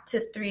back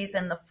to 3s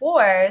and the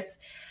 4s.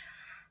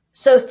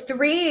 So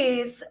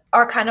 3s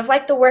are kind of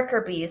like the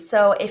worker bees.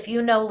 So if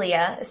you know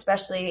Leah,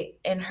 especially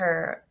in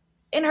her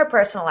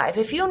personal life,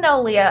 if you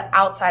know Leah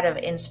outside of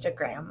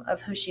Instagram,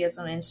 of who she is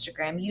on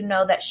Instagram, you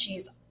know that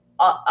she's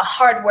a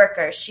hard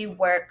worker. She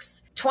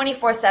works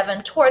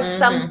 24/7 towards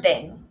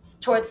something,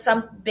 towards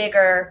some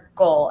bigger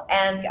goal.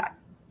 And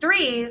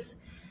 3s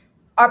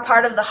are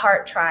part of the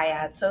heart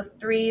triad. So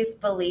 3s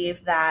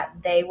believe that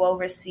they will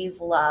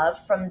receive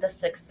love from the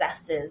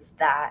successes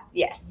that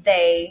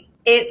they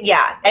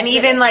and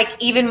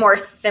even more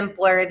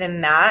simpler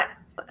than that,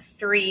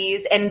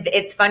 3s. And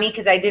it's funny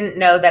because I didn't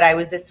know that I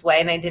was this way,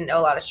 and I didn't know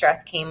a lot of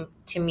stress came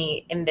to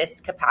me in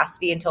this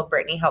capacity until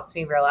Brittany helps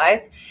me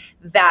realize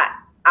that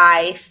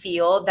I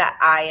feel that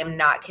I am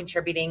not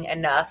contributing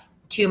enough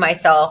to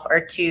myself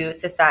or to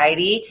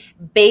society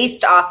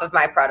based off of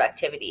my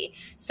productivity.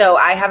 So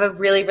I have a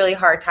really, really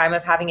hard time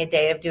of having a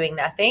day of doing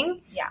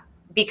nothing. Yeah.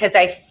 Because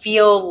I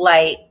feel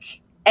like,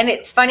 and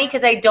it's funny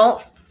because I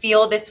don't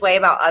feel this way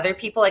about other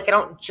people. Like I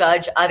don't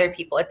judge other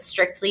people. It's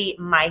strictly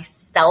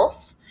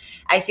myself.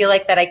 I feel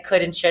like that I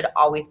could and should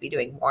always be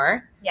doing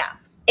more. Yeah.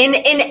 In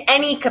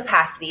any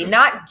capacity,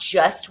 not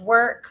just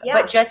work,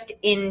 but just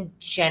in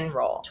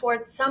general.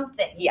 Towards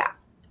something. Yeah.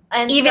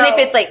 And even if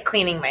it's like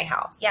cleaning my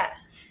house.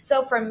 Yes.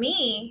 So for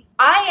me,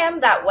 I am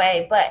that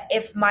way, but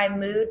if my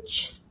mood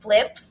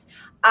flips,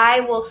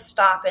 I will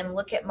stop and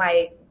look at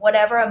my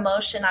whatever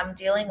emotion I'm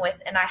dealing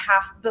with, and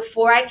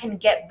before I can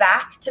get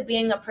back to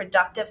being a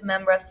productive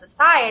member of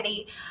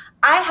society,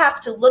 I have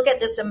to look at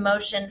this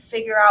emotion,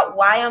 figure out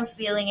why I'm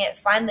feeling it,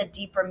 find the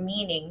deeper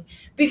meaning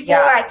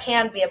before I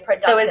can be a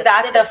productive citizen. So is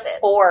that the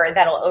 4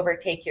 that'll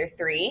overtake your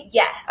 3?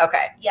 Yes.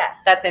 Okay. Yes.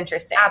 That's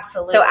interesting.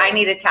 Absolutely. So I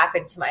need to tap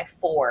into my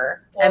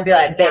 4 and be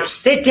like, bitch,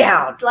 sit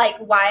down. It's like,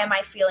 why am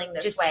I feeling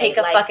this way? Just take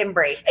a fucking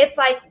break. It's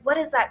like, what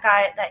is that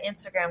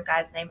Instagram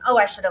guy's name? Oh,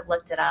 I should have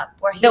looked it up.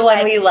 Where he's the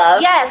one we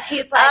love? Yes.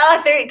 He's like,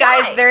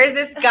 guys, there is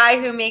this guy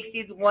who makes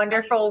these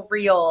wonderful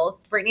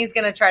reels. Brittany's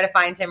going to try to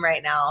find him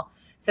right now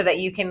so that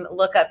you can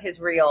look up his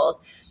reels.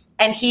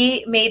 And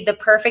he made the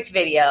perfect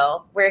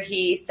video where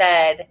he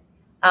said,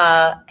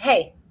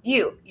 hey,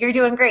 you're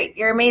doing great.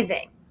 You're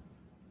amazing.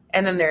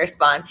 And then the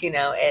response,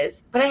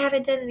 is, but I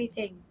haven't done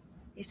anything.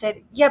 He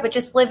said, yeah, but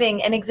just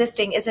living and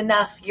existing is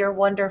enough. You're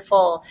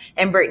wonderful.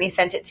 And Brittany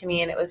sent it to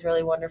me, and it was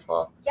really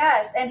wonderful.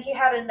 Yes, and he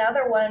had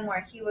another one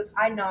where he was,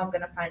 I know I'm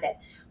going to find it,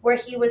 where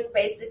he was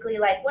basically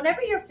like,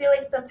 whenever you're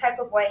feeling some type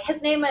of way,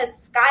 his name is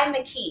Sky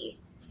McKee.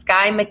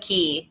 Sky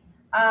McKee.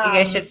 You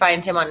guys should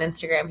find him on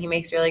Instagram. He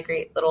makes really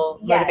great little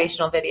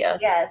motivational videos.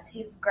 Yes,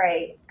 he's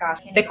great. Gosh.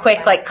 The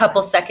quick, like,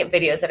 couple second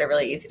videos that are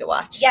really easy to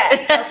watch.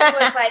 Yes. So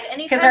he was like, anytime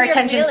because our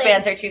attention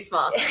spans are too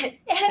small.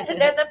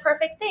 They're the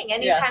perfect thing.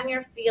 Anytime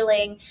you're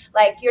feeling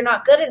like you're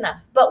not good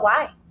enough, but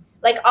why?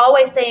 Like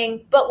always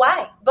saying, but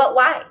why? But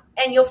why?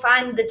 And you'll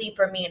find the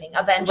deeper meaning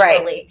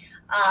eventually.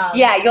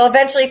 Right. You'll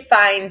eventually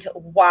find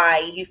why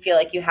you feel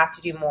like you have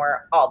to do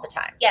more all the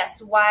time.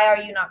 Yes. Why are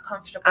you not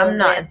comfortable? I'm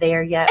not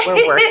there yet.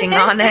 We're working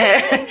on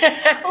it.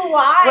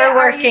 Why we're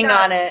working are you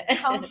on it?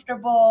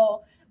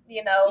 Comfortable,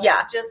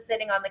 just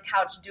sitting on the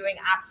couch doing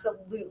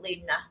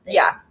absolutely nothing.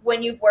 Yeah.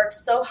 When you've worked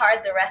so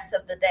hard the rest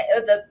of the day,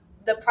 or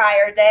the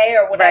prior day,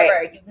 or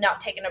whatever, you've not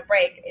taken a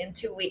break in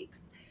 2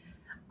 weeks.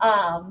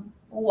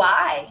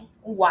 Why?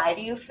 Why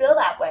do you feel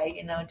that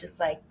way? Just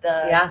like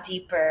the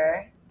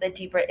deeper,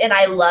 and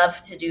I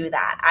love to do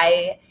that.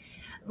 I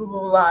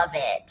love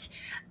it.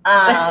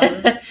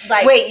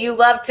 Like, wait, you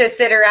love to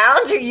sit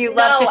around, or you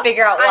love to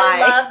figure out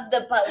why? I love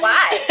but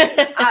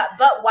why?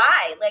 But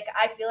why? Like,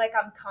 I feel like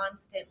I'm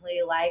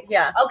constantly like,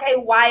 okay,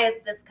 why is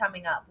this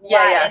coming up?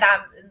 Why?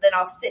 And then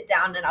I'll sit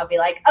down and I'll be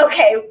like,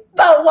 okay,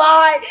 but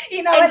why?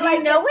 And do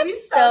you know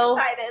what's so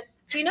excited?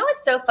 Do you know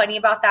what's so funny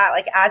about that?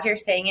 Like, as you're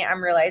saying it,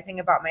 I'm realizing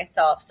about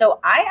myself.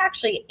 So I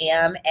actually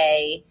am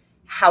a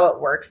how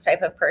it works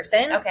type of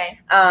person. Okay.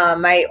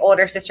 My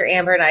older sister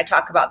Amber and I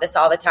talk about this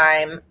all the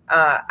time.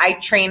 I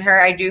train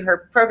her. I do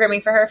her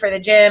programming for her for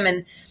the gym.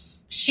 And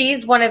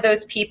she's one of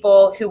those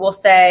people who will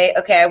say,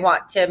 okay, I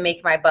want to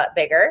make my butt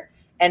bigger.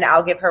 And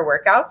I'll give her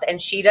workouts.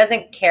 And she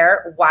doesn't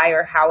care why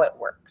or how it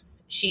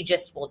works. She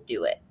just will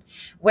do it.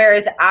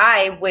 Whereas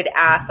I would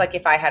ask, like,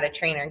 if I had a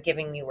trainer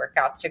giving me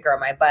workouts to grow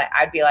my butt,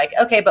 I'd be like,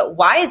 okay, but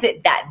why is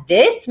it that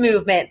this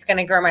movement's going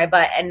to grow my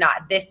butt and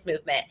not this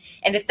movement?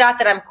 And it's not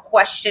that I'm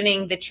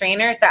questioning the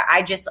trainers, that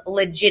I just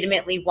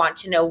legitimately want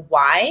to know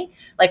why.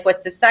 Like,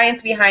 what's the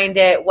science behind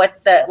it? What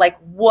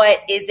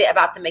is it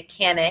about the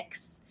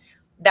mechanics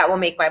that will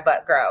make my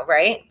butt grow,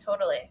 right?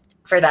 Totally.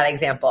 For that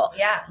example.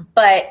 Yeah.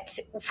 But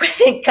when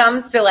it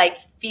comes to, like,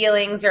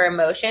 feelings or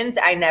emotions,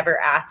 I never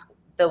ask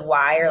the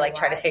why or like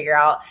try to figure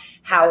out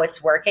how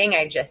it's working.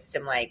 I just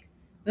am like,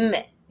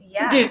 meh.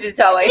 Yeah, this is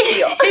how I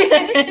feel.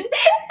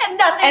 And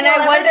nothing. And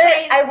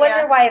I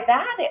wonder why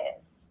that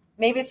is.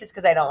 Maybe it's just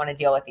because I don't want to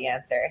deal with the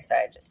answer, so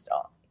I just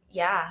don't.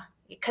 Yeah,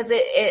 because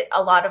it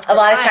a lot of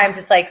times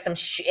it's like some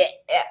shit.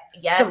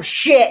 Some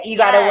shit you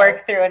got to work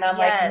through, and I'm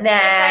like, nah. It's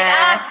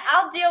like,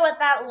 I'll deal with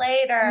that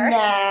later.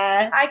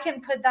 Nah, I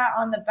can put that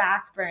on the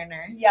back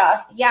burner.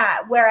 Yeah.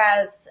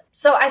 Whereas,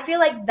 so I feel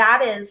like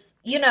that is,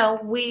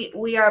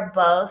 we are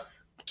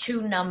both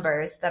two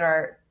numbers that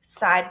are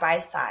side by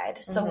side,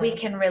 so we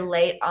can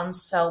relate on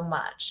so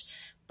much.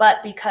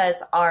 But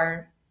because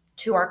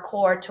to our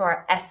core, to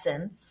our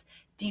essence,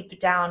 deep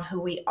down,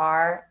 who we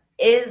are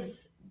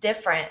is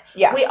different.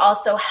 Yeah. We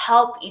also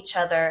help each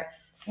other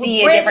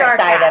see a different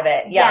side of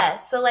it. Yeah.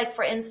 Yes. So like,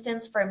 for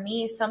instance, for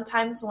me,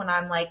 sometimes when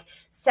I'm like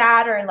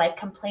sad or like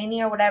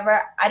complaining or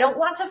whatever, I don't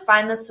want to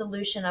find the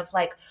solution of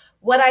like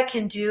what I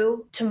can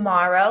do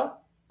tomorrow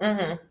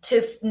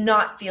to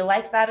not feel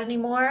like that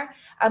anymore.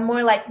 I'm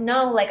more like,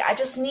 no, like I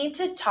just need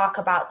to talk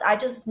about, I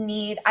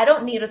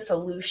don't need a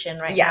solution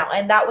right now.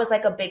 And that was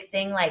like a big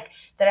thing, like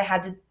that I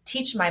had to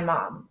teach my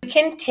mom. You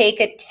can take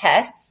a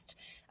test.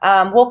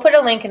 We'll put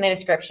a link in the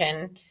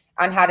description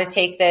on how to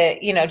take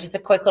just a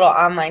quick little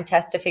online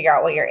test to figure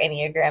out what your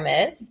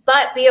Enneagram is.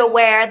 But be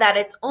aware that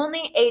it's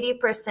only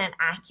 80%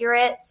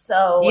 accurate.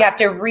 So you have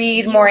to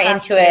read more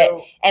into it.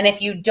 And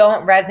if you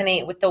don't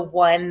resonate with the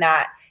one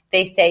that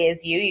they say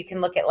is you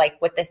can look at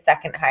like what the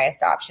second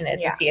highest option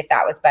is and see if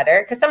that was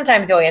better. Because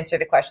sometimes you'll answer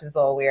the questions a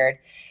little weird.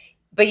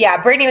 But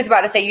yeah, Brittany was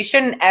about to say you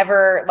shouldn't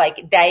ever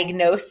like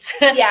diagnose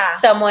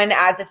someone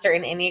as a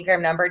certain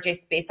Enneagram number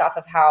just based off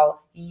of how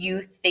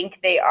you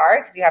think they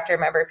are. Because you have to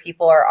remember,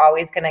 people are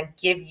always going to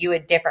give you a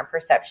different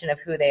perception of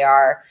who they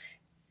are.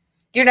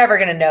 You're never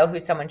going to know who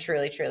someone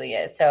truly, truly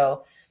is.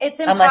 So it's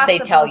impossible. Unless they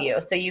tell you.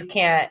 So you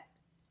can't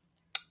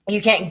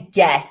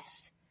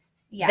guess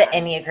the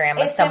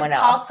Enneagram of someone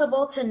else. It's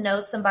impossible to know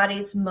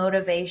somebody's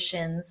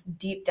motivations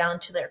deep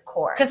down to their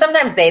core. Because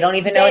sometimes they don't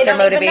even know what their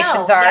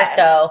motivations are. Yes.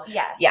 So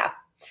yeah.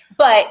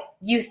 But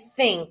you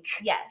think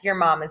your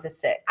mom is a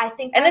 6. I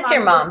think, and it's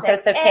your mom, so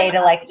it's okay to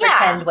like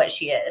pretend what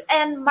she is.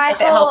 And if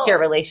it helps your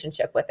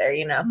relationship with her,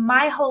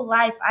 My whole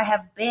life, I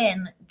have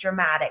been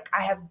dramatic.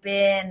 I have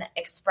been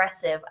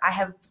expressive. I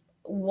have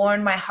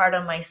worn my heart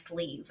on my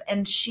sleeve,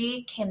 and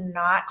she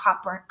cannot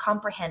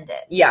comprehend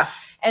it. Yeah.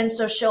 And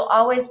so she'll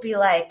always be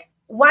like,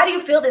 "Why do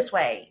you feel this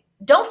way?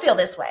 Don't feel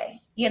this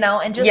way,"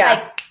 and just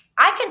like,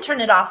 I can turn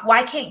it off.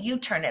 Why can't you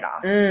turn it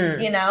off?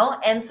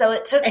 And so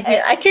it took.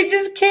 I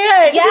just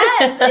can't.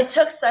 Yes, it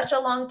took such a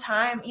long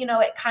time.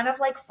 It kind of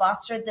like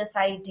fostered this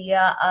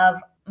idea of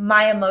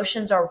my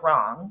emotions are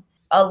wrong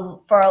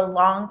for a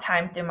long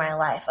time through my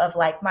life of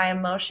like my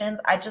emotions.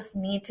 I just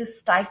need to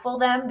stifle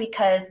them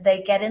because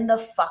they get in the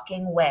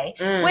fucking way,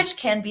 which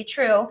can be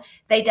true.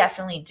 They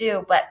definitely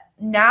do. But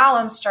now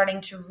I'm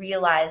starting to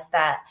realize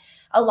that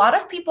a lot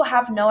of people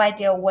have no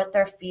idea what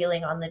they're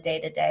feeling on the day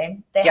to day.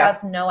 They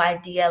have no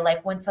idea.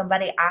 Like when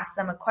somebody asks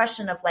them a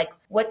question of like,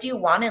 what do you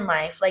want in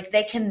life? Like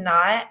they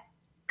cannot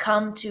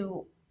come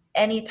to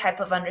any type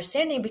of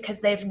understanding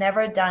because they've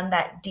never done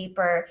that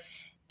deeper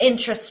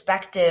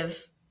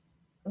introspective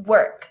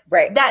work.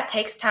 Right. That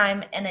takes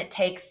time and it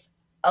takes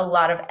a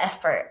lot of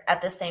effort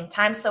at the same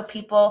time. So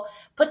people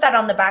put that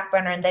on the back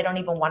burner and they don't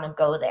even want to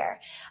go there.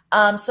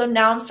 So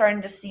now I'm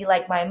starting to see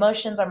like my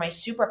emotions are my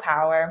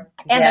superpower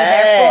and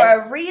they're there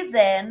for a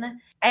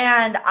reason.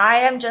 And I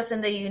am just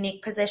in the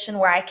unique position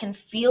where I can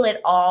feel it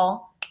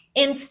all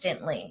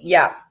instantly.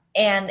 Yeah.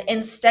 And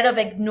instead of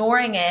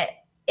ignoring it,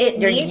 it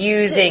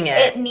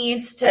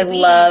needs to I be.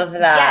 love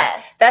that.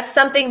 Yes. That's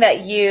something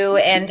that you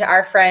and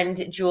our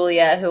friend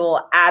Julia, who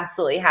will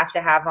absolutely have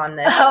to have on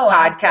this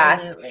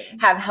podcast,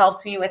 have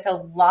helped me with a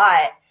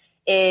lot,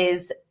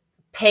 is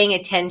paying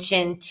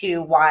attention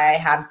to why I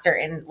have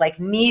certain like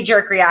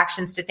knee-jerk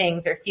reactions to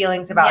things or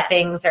feelings about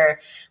things,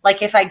 or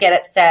like if I get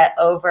upset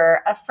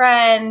over a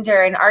friend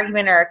or an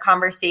argument or a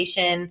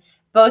conversation,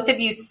 both of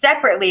you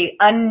separately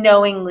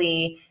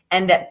unknowingly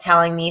end up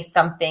telling me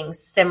something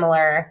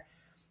similar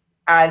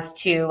as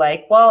to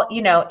like, well,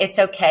 you know, it's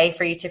okay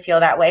for you to feel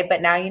that way,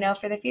 but now you know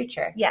for the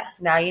future.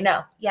 Yes. Now you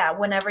know. Yeah,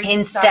 whenever you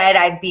Instead,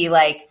 I'd be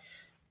like,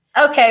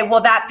 okay, well,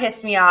 that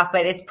pissed me off,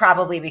 but it's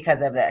probably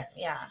because of this.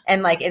 Yeah.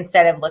 And like,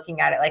 instead of looking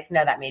at it like,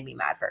 no, that made me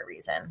mad for a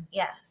reason.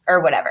 Yes.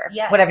 Or whatever.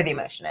 Yes. Whatever the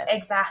emotion is.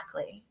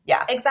 Exactly.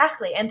 Yeah.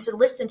 Exactly. And to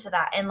listen to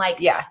that and like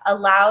Yeah.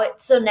 allow it.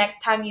 So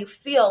next time you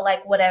feel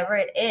like whatever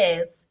it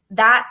is,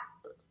 that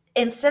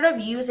instead of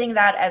using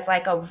that as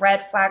like a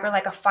red flag or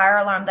like a fire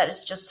alarm that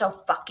is just so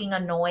fucking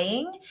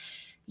annoying,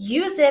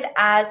 use it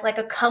as like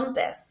a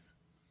compass.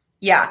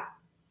 Yeah.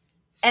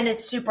 And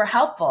it's super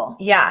helpful.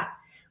 Yeah.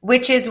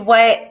 Which is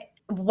why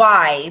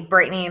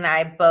Brittany and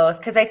I both,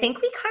 because I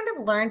think we kind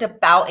of learned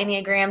about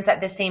Enneagrams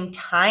at the same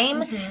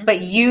time,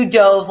 but you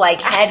dove like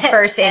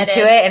headfirst into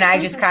it, and I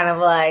just kind of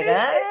like,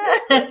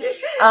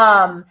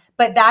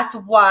 but that's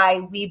why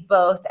we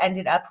both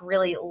ended up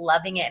really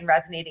loving it and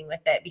resonating with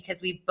it,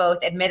 because we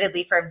both,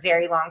 admittedly, for a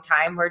very long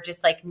time, were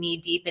just like knee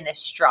deep in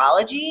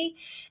astrology,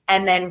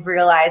 and then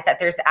realized that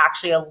there's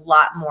actually a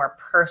lot more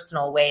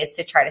personal ways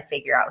to try to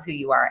figure out who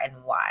you are and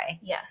why.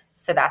 Yes.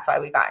 So that's why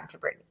we got into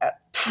Brittany.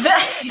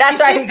 That's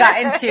why we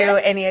got into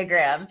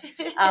Enneagram.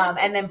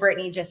 And then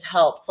Brittany just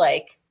helped,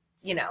 like,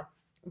 you know,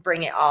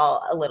 bring it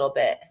all a little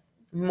bit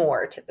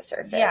more to the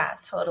surface. Yeah,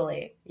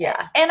 totally.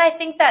 Yeah. And I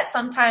think that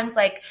sometimes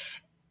like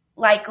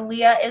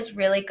Leah is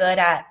really good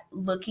at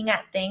looking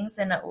at things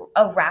in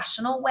a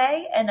rational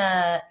way,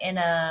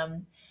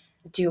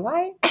 Do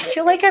I? I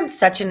feel like I'm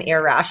such an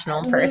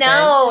irrational person.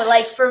 No,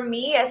 like for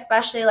me,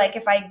 especially like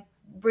if I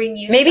bring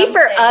you maybe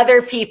something, for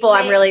other people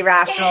I'm really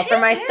rational. For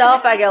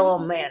myself, I get a little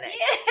manic.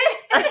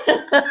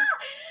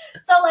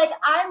 So like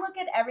I look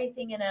at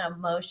everything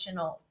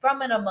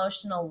from an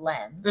emotional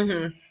lens.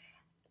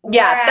 Mm-hmm.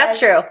 Yeah, that's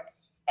true.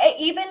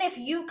 Even if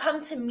you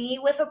come to me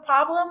with a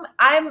problem,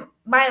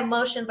 my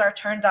emotions are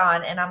turned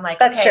on and I'm like,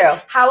 that's okay, true.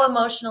 How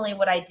emotionally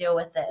would I deal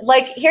with this?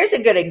 Like, here's a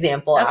good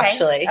example,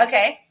 actually.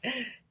 Okay.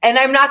 And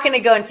I'm not going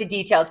to go into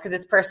details because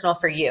it's personal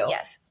for you.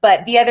 Yes.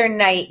 But the other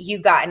night you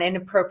got an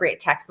inappropriate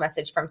text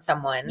message from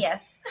someone.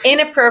 Yes.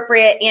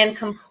 Inappropriate and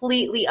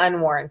completely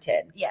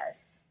unwarranted.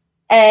 Yes.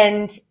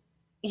 And,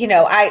 you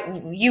know,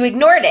 you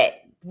ignored it.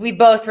 We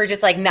both were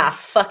just like, nah,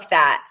 fuck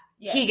that.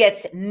 Yes. He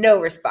gets no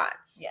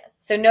response. Yes.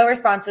 So no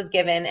response was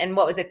given. And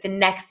what was it? The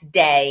next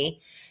day,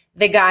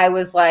 the guy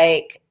was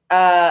like,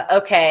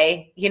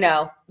 okay, you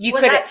know, you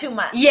could. Was that too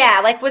much?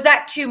 Yeah. Like, was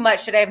that too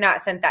much? Should I have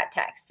not sent that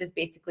text is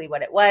basically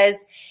what it was.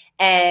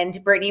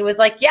 And Brittany was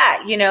like,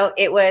 yeah, you know,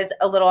 it was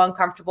a little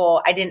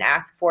uncomfortable. I didn't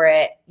ask for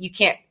it. You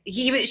can't,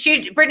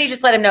 Brittany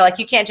just let him know, like,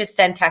 you can't just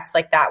send texts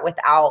like that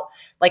without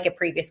like a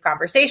previous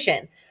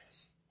conversation.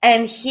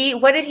 And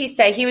what did he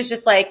say? He was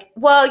just like,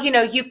 well, you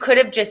know, you could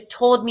have just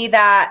told me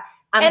that.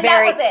 That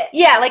was it.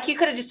 Yeah, like you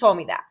could have just told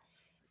me that.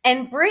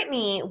 And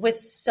Brittany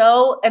was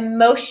so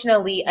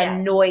emotionally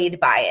annoyed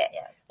by it.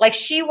 Yes. Like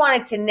she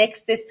wanted to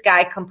nix this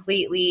guy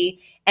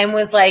completely and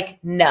was like,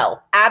 no,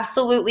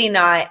 absolutely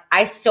not.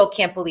 I still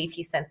can't believe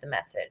he sent the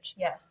message.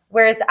 Yes.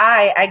 Whereas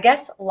I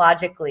guess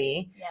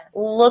logically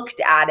looked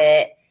at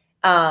it,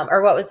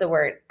 or what was the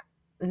word?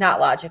 Not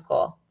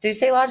logical. Did you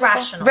say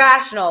logical?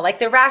 Rational. Like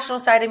the rational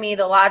side of me,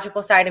 the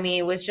logical side of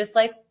me was just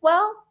like,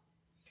 well,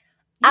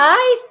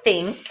 I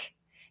think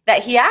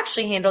that he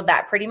actually handled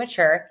that pretty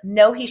mature.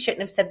 No, he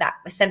shouldn't have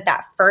sent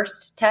that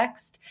first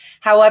text.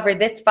 However,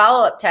 this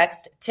follow-up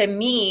text to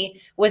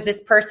me was this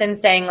person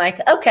saying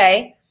like,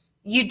 okay,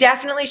 you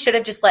definitely should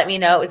have just let me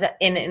know it was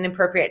in an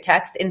inappropriate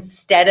text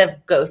instead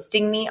of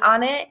ghosting me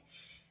on it.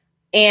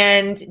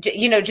 And,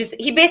 you know,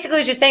 he basically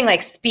was just saying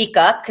like, speak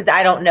up because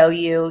I don't know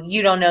you.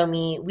 You don't know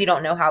me. We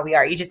don't know how we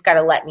are. You just got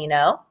to let me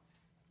know.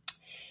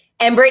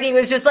 And Brittany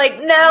was just like,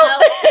 no.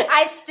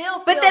 I still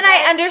feel But then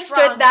I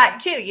understood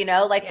that strongly. too, you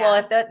know, like, well,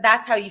 if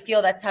that's how you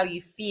feel, that's how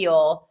you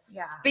feel.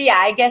 Yeah. But yeah,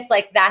 I guess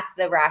like that's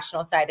the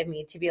rational side of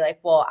me to be like,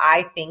 well,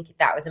 I think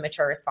that was a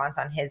mature response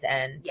on his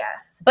end.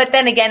 Yes. But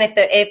then again,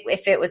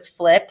 if it was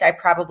flipped, I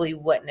probably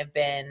wouldn't have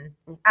been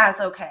as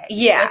okay.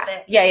 Yeah. With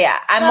it. Yeah.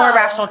 I'm more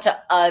rational to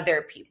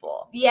other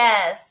people.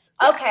 Yes.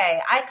 Yeah.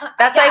 Okay.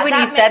 That's why when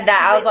you said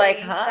that, I was like,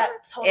 huh? That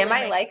totally Am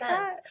I makes like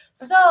sense.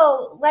 that?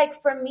 So like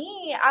for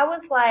me, I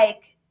was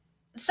like,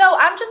 so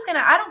I'm just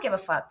I don't give a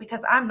fuck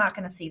because I'm not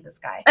gonna see this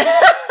guy.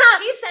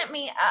 He sent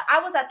me, I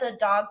was at the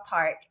dog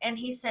park and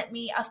he sent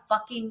me a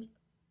fucking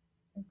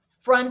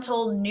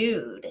frontal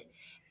nude.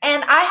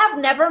 And I have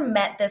never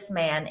met this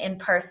man in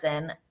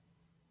person.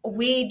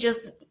 We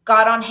just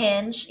got on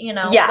Hinge, you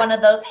know, one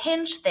of those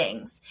Hinge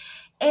things.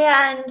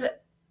 And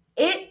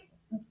it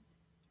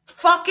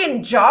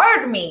fucking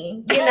jarred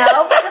me, you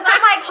know, because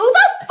I'm like, who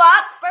the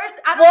fuck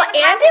first? I don't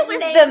even have and his it was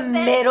name the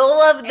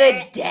middle of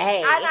the day.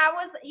 And I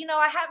was, you know,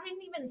 I haven't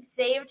even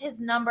saved his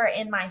number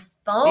in my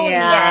phone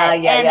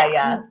yet.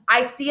 Yeah.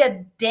 I see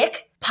a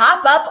dick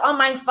pop up on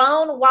my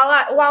phone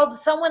while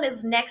someone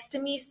is next to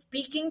me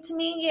speaking to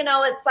me, you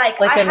know, it's like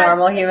a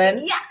normal human.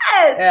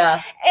 Yes.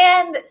 Yeah.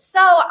 And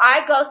so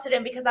I ghosted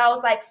him because I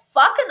was like,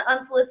 fuck an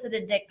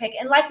unsolicited dick pic.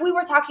 And like we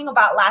were talking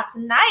about last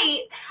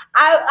night,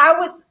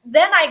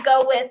 I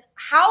go with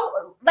how,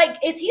 like,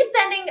 is he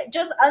sending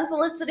just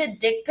unsolicited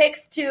dick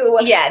pics to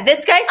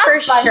this guy for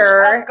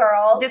sure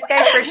girls? This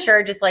guy for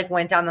sure just like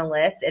went down the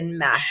list and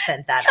mass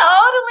sent that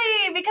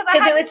totally because I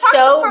had it was to talk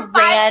so to him for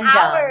 5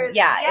 hours.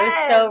 It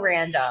was so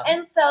random.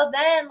 And so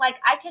then like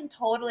I can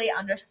totally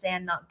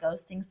understand not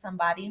ghosting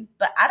somebody,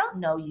 but I don't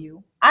know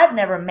you. I've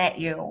never met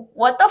you.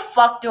 What the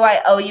fuck do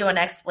I owe you an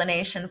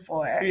explanation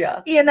for?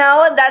 Yeah. You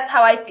know, and that's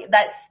how I feel.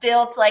 That's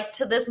still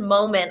to this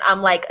moment,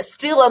 I'm like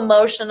still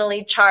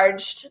emotionally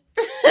charged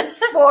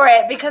for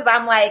it because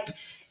I'm like,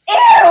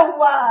 ew.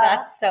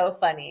 That's so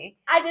funny.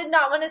 I did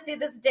not want to see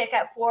this dick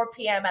at 4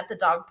 p.m. at the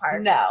dog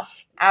park. No,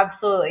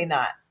 absolutely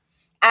not.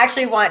 I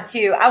want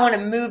to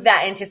move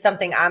that into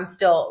something I'm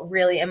still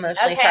really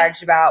emotionally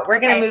charged about. We're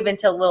going to move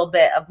into a little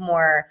bit of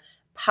more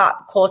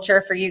pop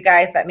culture for you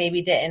guys that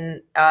maybe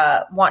didn't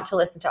want to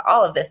listen to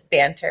all of this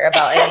banter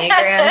about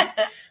Enneagrams.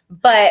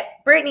 But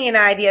Brittany and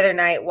I the other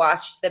night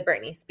watched the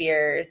Britney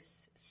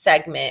Spears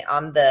segment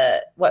on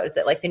the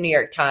New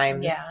York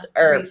Times. Yeah,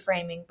 or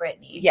Reframing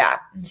Britney. Yeah,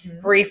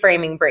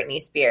 Reframing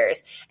Britney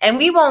Spears. And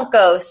we won't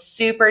go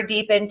super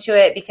deep into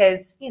it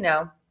because, you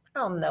know, I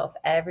don't know if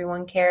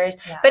everyone cares.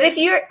 Yeah. But if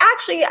you're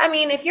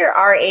if you're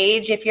our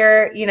age, if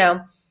you're, you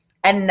know,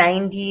 a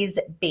 90s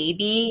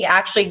baby,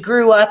 actually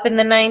grew up in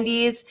the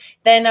 90s,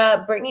 then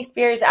Britney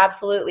Spears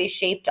absolutely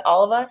shaped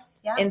all of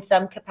us in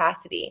some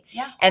capacity.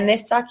 Yeah. And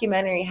this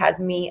documentary has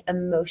me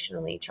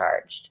emotionally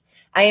charged.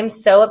 I am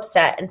so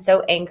upset and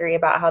so angry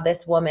about how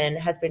this woman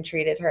has been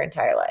treated her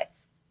entire life.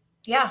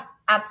 Yeah,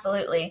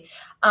 absolutely.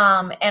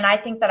 And I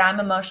think that I'm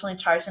emotionally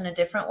charged in a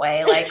different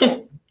way. Like we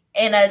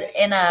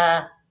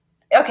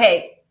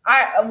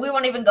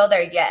won't even go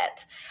there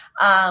yet.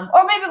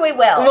 Or maybe we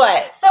will.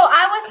 What? So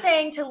I was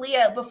saying to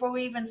Leah before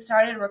we even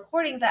started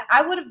recording that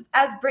I would have,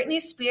 as Britney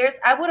Spears,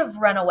 I would have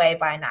run away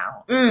by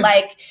now.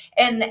 Like,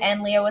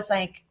 and Leah was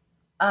like,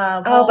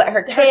 but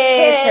her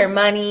kids, her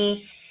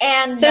money.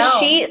 And so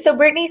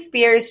Britney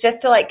Spears,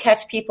 just to like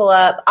catch people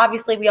up,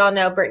 obviously we all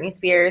know Britney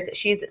Spears.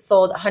 She's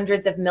sold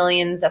hundreds of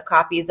millions of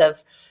copies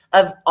of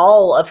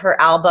all of her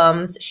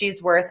albums.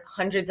 She's worth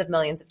hundreds of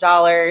millions of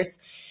dollars.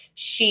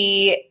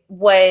 She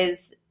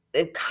was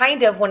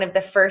kind of one of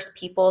the first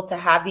people to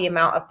have the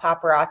amount of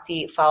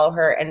paparazzi follow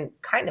her and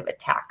kind of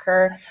attack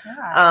her.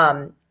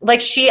 I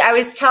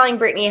was telling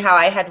Brittany how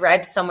I had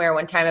read somewhere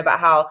one time about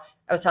how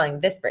I was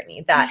telling this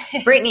Brittany that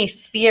Britney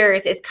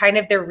Spears is kind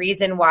of the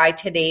reason why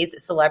today's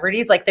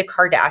celebrities, like the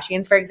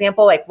Kardashians, for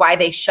example, like why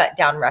they shut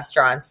down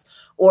restaurants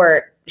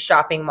or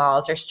shopping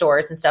malls or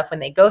stores and stuff when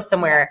they go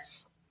somewhere.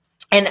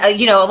 And,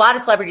 you know, a lot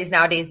of celebrities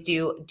nowadays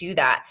do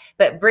that.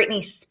 But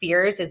Britney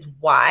Spears is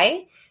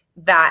why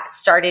that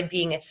started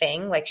being a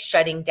thing, like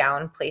shutting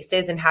down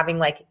places and having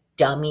like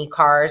dummy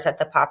cars at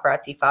the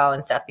paparazzi follow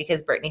and stuff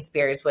because Britney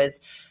Spears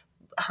was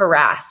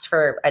harassed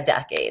for a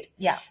decade.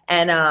 Yeah.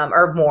 And,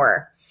 or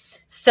more.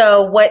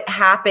 So what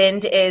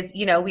happened is,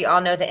 you know, we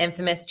all know the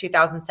infamous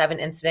 2007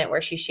 incident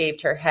where she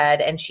shaved her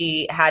head and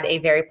she had a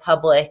very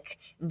public,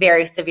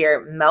 very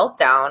severe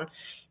meltdown.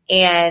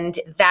 And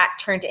that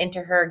turned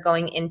into her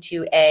going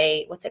into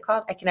what's it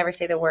called? I can never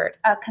say the word.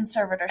 A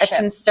conservatorship.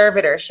 A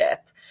conservatorship,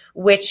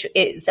 which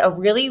is a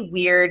really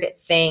weird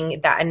thing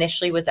that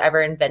initially was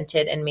ever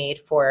invented and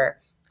made for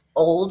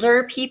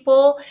older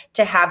people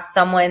to have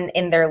someone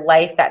in their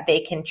life that they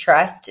can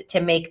trust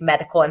to make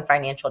medical and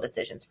financial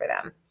decisions for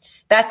them.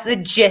 That's the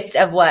gist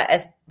of what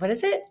is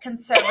it?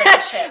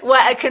 Conservatorship.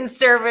 What a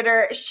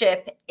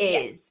conservatorship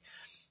is.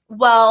 Yeah.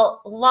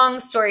 Well,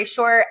 long story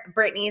short,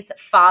 Britney's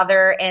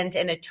father and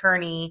an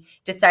attorney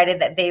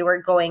decided that they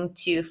were going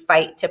to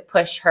fight to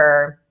push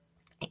her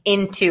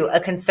into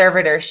a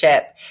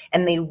conservatorship,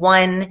 and they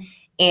won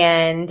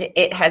And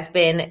it has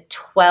been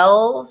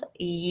 12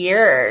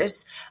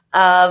 years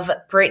of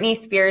Britney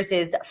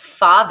Spears'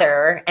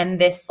 father and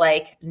this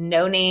like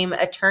no-name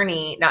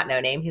attorney, not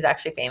no-name, he's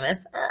actually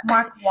famous.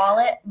 Mike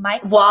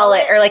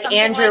Wallet, or like something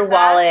Andrew like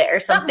that. Wallet or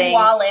something.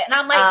 Wallet. And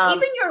I'm like,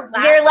 even your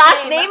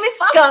last name is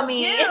fuck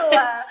scummy. you.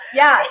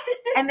 Yeah.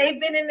 And they've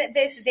been in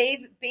this,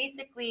 they've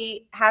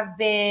basically have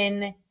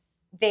been,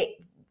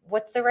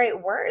 what's the right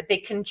word? They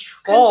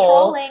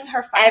controlling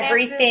her finances,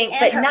 everything, and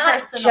but her not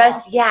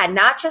personal.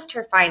 not just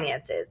her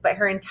finances, but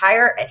her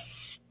entire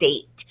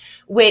estate,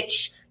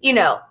 which, you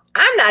know,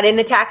 I'm not in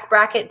the tax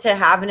bracket to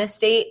have an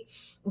estate,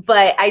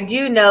 but I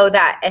do know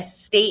that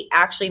estate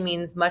actually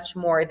means much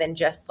more than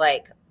just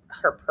like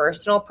her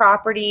personal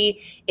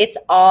property. It's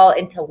all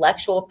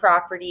intellectual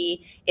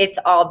property. It's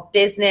all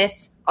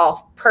business,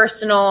 all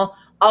personal,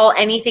 all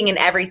anything and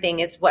everything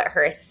is what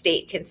her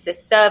estate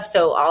consists of.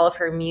 So all of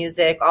her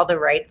music, all the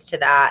rights to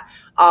that,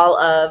 all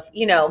of,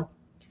 you know,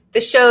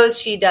 the shows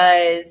she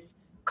does,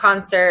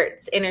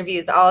 concerts,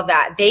 interviews, all of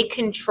that, they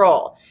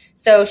control.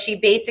 So she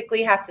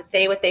basically has to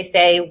say what they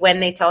say when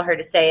they tell her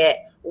to say it,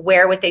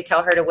 wear what they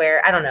tell her to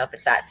wear. I don't know if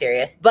it's that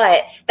serious,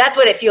 but that's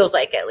what it feels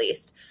like at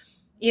least.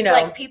 You know,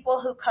 like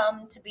people who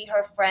come to be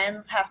her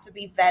friends have to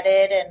be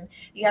vetted and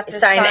you have to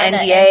sign NDAs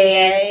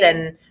NDA.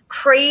 And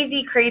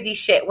crazy, crazy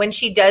shit. When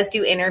she does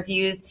do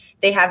interviews,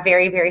 they have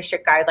very, very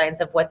strict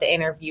guidelines of what the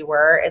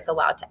interviewer is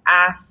allowed to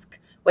ask,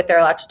 what they're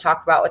allowed to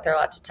talk about, what they're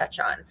allowed to touch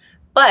on.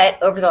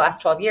 But over the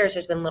last 12 years,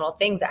 there's been little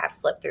things that have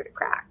slipped through the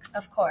cracks.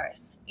 Of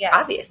course. Yes.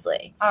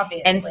 Obviously.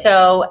 Obviously. And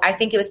so I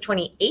think it was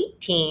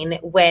 2018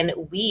 when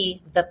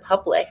we, the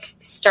public,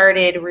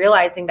 started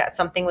realizing that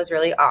something was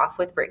really off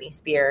with Britney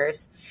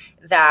Spears,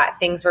 that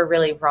things were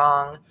really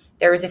wrong.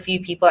 There was a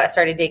few people that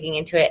started digging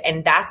into it,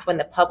 and that's when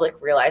the public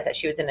realized that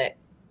she was in a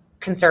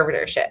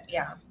conservatorship.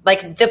 Yeah.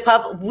 Like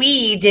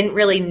we didn't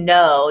really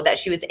know that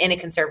she was in a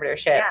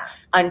conservatorship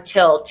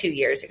until 3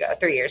 years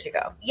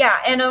ago. Yeah.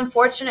 And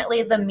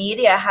unfortunately, the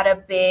media had a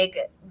big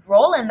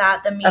role in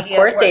that. The media of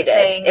course they did.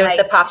 Saying, it was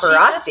the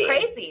paparazzi. She's just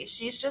crazy.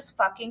 She's just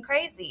fucking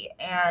crazy.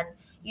 And,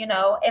 you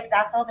know, if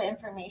that's all the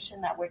information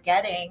that we're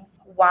getting,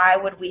 why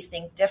would we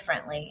think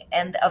differently?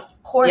 And of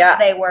course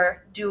they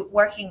were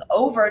working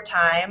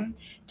overtime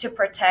to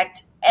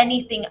protect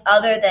anything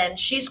other than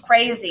she's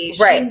crazy.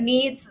 Right. She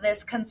needs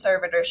this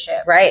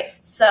conservatorship. Right.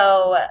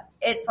 So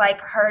it's like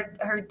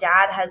her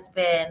dad has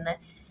been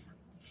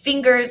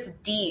fingers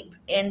deep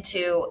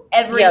into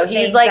everything.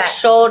 He's like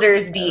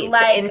shoulders deep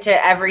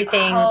into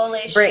everything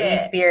holy Britney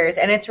shit. Spears.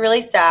 And it's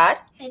really sad.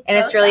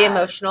 It's really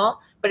emotional,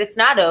 but it's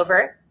not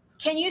over.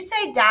 Can you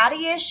say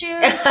daddy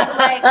issues?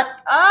 Like,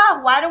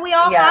 why do we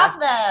all have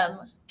them?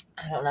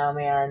 I don't know,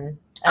 man.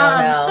 I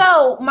don't know.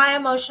 So my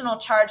emotional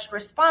charged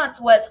response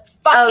was,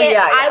 fuck it,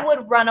 I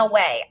would run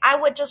away. I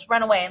would just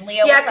run away. And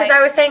Leo was because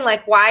I was saying,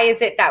 like, why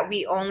is it that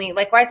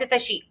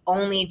she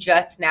only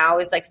just now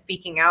is, like,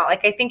 speaking out?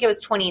 Like, I think it was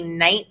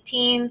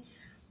 2019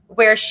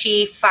 where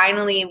she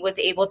finally was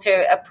able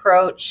to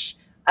approach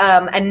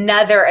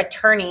another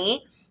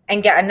attorney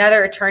and get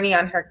another attorney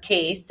on her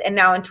case. And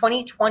now in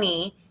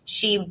 2020,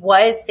 she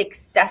was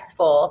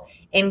successful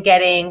in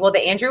getting,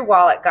 the Andrew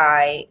Wallet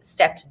guy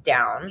stepped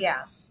down.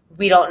 Yeah.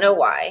 We don't know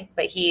why,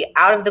 but he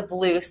out of the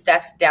blue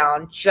stepped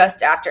down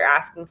just after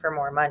asking for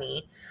more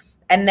money.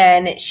 And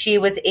then she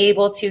was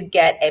able to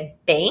get a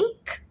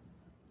bank,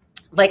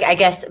 like I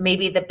guess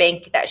maybe the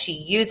bank that she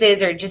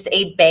uses or just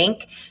a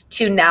bank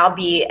to now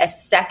be a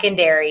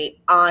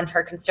secondary on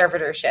her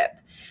conservatorship.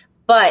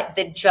 But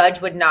the judge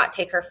would not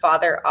take her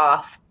father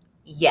off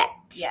yet.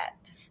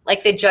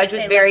 Like the judge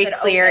was very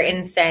clear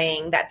in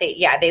saying that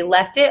they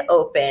left it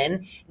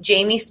open.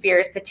 Jamie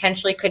Spears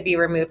potentially could be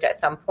removed at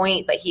some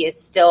point, but he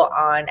is still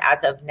on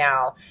as of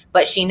now.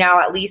 But she now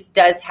at least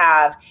does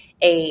have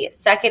a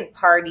second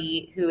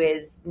party who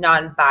is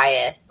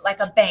non-biased. Like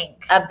a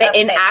bank.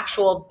 An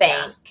actual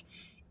bank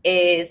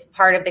is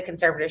part of the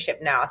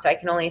conservatorship now. So I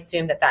can only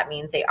assume that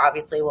means they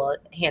obviously will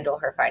handle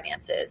her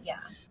finances. Yeah.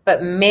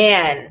 But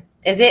man,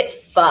 is it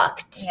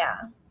fucked. Yeah.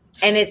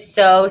 And it's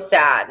so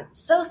sad.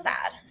 So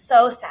sad.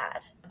 So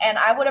sad. And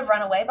I would have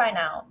run away by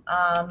now.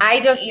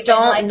 I just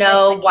don't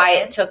know why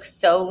it took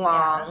so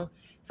long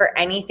for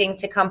anything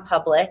to come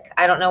public.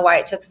 I don't know why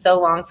it took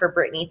so long for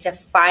Britney to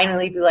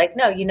finally be like,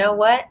 no, you know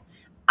what?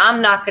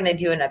 I'm not going to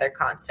do another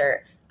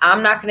concert.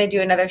 I'm not going to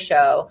do another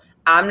show.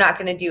 I'm not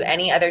going to do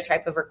any other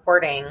type of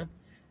recording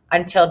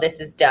until this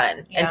is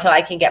done, until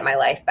I can get my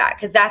life back.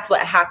 Because that's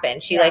what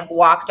happened. She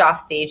walked off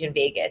stage in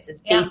Vegas is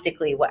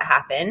basically what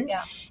happened.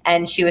 Yeah.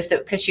 And she was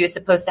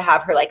supposed to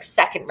have her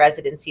second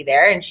residency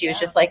there. And she was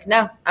just like,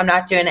 no, I'm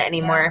not doing it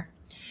anymore.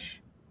 Yeah.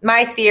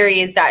 My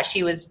theory is that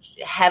she was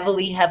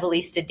heavily,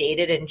 heavily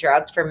sedated and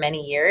drugged for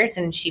many years.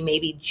 And she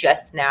maybe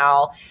just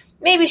now,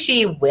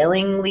 she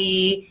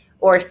willingly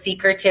or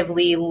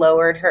secretively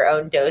lowered her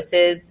own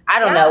doses. I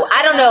don't know.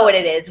 I don't know what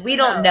it is. We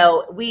don't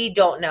know. We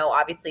don't know,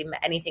 obviously,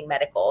 anything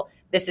medical.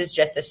 This is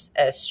just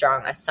a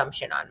strong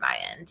assumption on my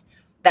end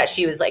that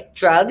she was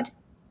drugged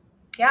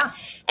Yeah.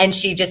 And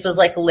she just was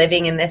like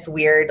living in this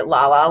weird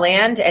la la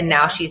land. And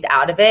now she's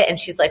out of it. And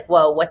she's like,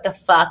 whoa, what the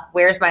fuck?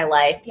 Where's my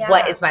life? Yeah.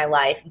 What is my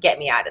life? Get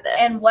me out of this.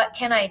 And what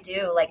can I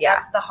do? Like,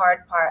 that's the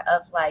hard part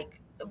of like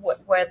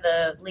where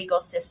the legal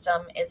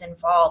system is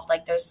involved.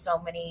 Like, there's so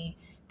many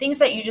things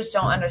that you just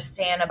don't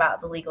understand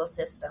about the legal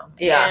system.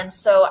 Yeah. And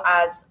so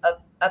as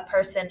a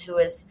person who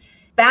is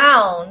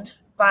bound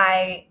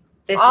by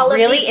this all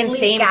really of these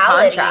insane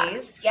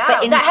legalities, contract. yeah,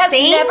 But that has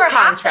insane never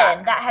contracts.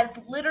 happened. That has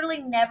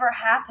literally never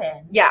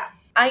happened. Yeah.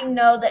 I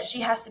know that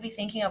she has to be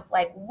thinking of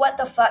like, what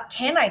the fuck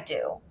can I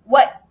do?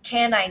 What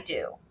can I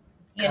do?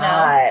 You know?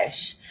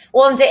 Gosh.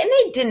 Well, and didn't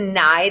they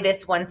deny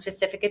this one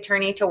specific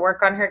attorney to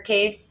work on her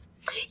case?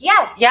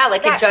 Yes. Yeah,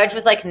 like a judge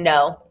was like,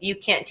 no, you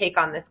can't take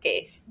on this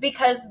case.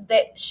 Because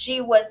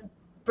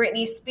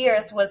Britney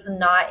Spears was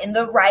not in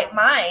the right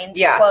mind,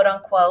 Yeah. quote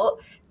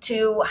unquote,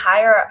 to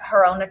hire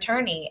her own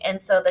attorney. And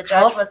so the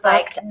judge was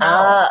like, no,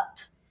 up.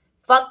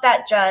 fuck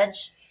that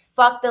judge.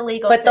 Fuck the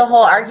legal But system. the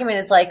whole argument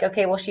is like,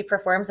 okay, well, she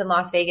performs in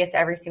Las Vegas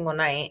every single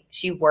night.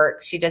 She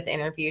works. She does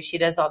interviews. She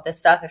does all this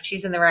stuff. If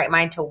she's in the right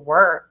mind to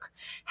work,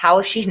 how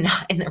is she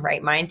not in the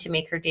right mind to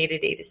make her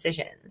day-to-day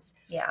decisions?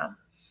 Yeah.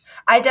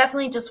 I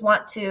definitely just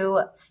want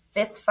to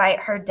fist fight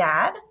her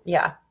dad.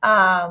 Yeah.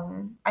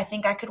 I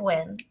think I could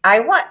win. I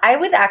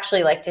would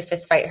actually like to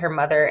fist fight her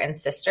mother and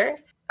sister.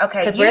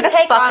 Okay. Because where the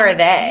fuck are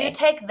they? You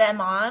take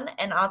them on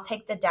and I'll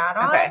take the dad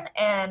on, Okay.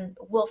 and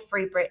we'll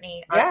free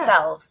Britney Yeah.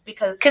 ourselves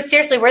because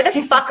seriously, where the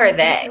fuck are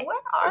they?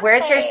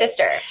 Where's her they?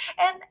 sister?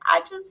 And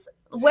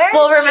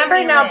Well, remember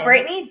Jamie now, Lynn?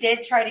 Britney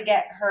did try to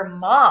get her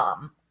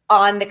mom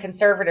on the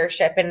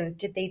conservatorship, and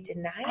did they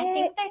deny it? I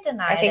think they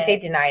denied it. I think they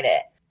denied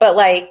it. But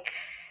like,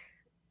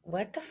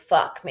 what the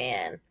fuck,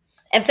 man?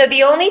 And so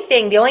the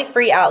only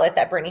free outlet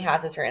that Britney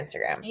has is her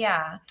Instagram.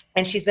 Yeah.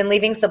 And she's been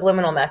leaving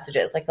subliminal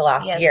messages like the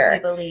last Yes, year we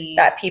believe.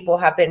 that people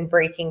have been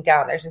breaking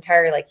down. There's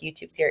entire like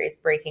YouTube series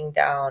breaking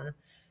down,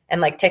 and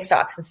like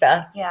TikToks and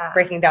stuff. Yeah.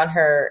 Breaking down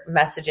her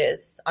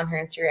messages on her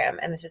Instagram.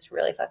 And it's just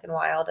really fucking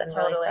wild and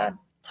really sad.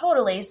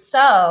 Totally.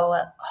 So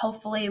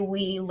hopefully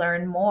we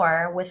learn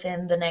more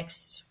within the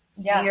next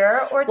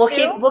year or two.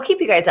 We'll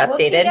keep you guys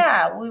updated.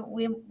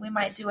 We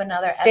might do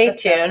another Stay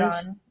episode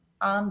tuned.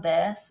 on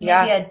this.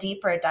 Maybe a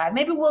deeper dive.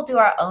 Maybe we'll do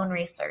our own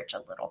research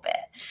a little bit.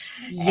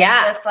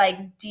 Yeah. And just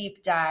like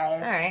deep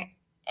dive. All right.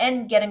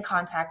 And get in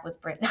contact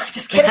with Britney. No,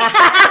 just kidding.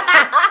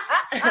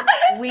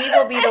 We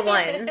will be the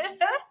ones.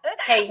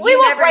 Hey, we you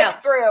will never break know.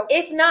 through.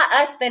 If not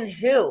us, then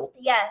who?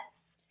 Yes.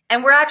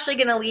 And we're actually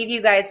going to leave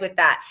you guys with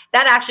that.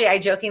 That actually, I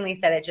jokingly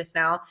said it just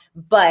now,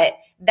 but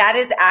that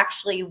is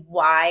actually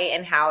why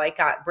and how I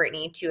got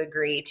Britney to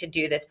agree to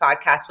do this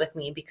podcast with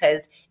me,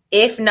 because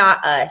if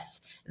not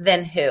us,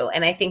 then who?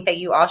 And I think that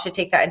you all should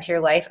take that into your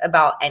life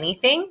about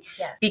anything,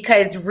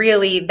 because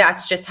really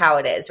that's just how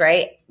it is,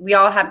 right? We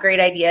all have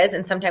great ideas,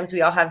 and sometimes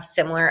we all have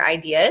similar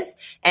ideas.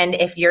 And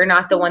if you're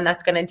not the one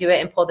that's going to do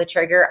it and pull the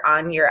trigger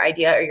on your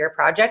idea or your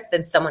project,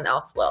 then someone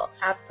else will.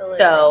 Absolutely.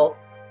 So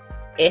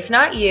if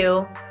not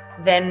you,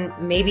 then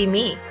maybe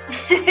me,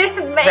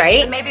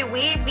 right? Maybe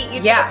we beat you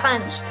to the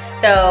punch.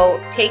 So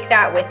take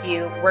that with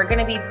you. We're going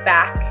to be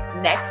back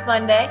next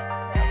Monday.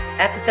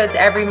 Episodes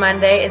every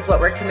Monday is what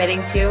we're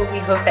committing to. We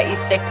hope that you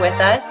stick with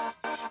us.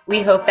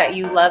 We hope that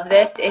you love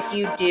this. If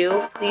you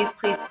do, please,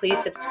 please,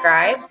 please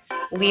subscribe.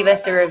 Leave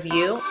us a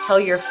review. Tell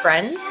your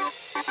friends.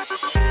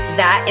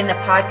 That in the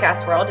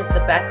podcast world is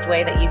the best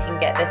way that you can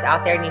get this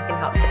out there, and you can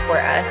help support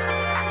us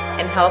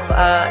and help,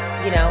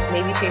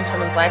 maybe change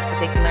someone's life because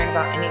they can learn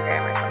about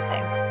Enneagram or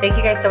something. Thank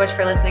you guys so much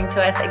for listening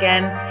to us.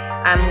 Again,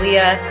 I'm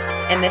Leah,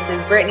 and this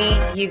is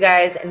Britney. You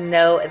guys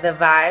know the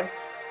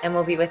vibes, and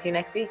we'll be with you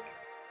next week.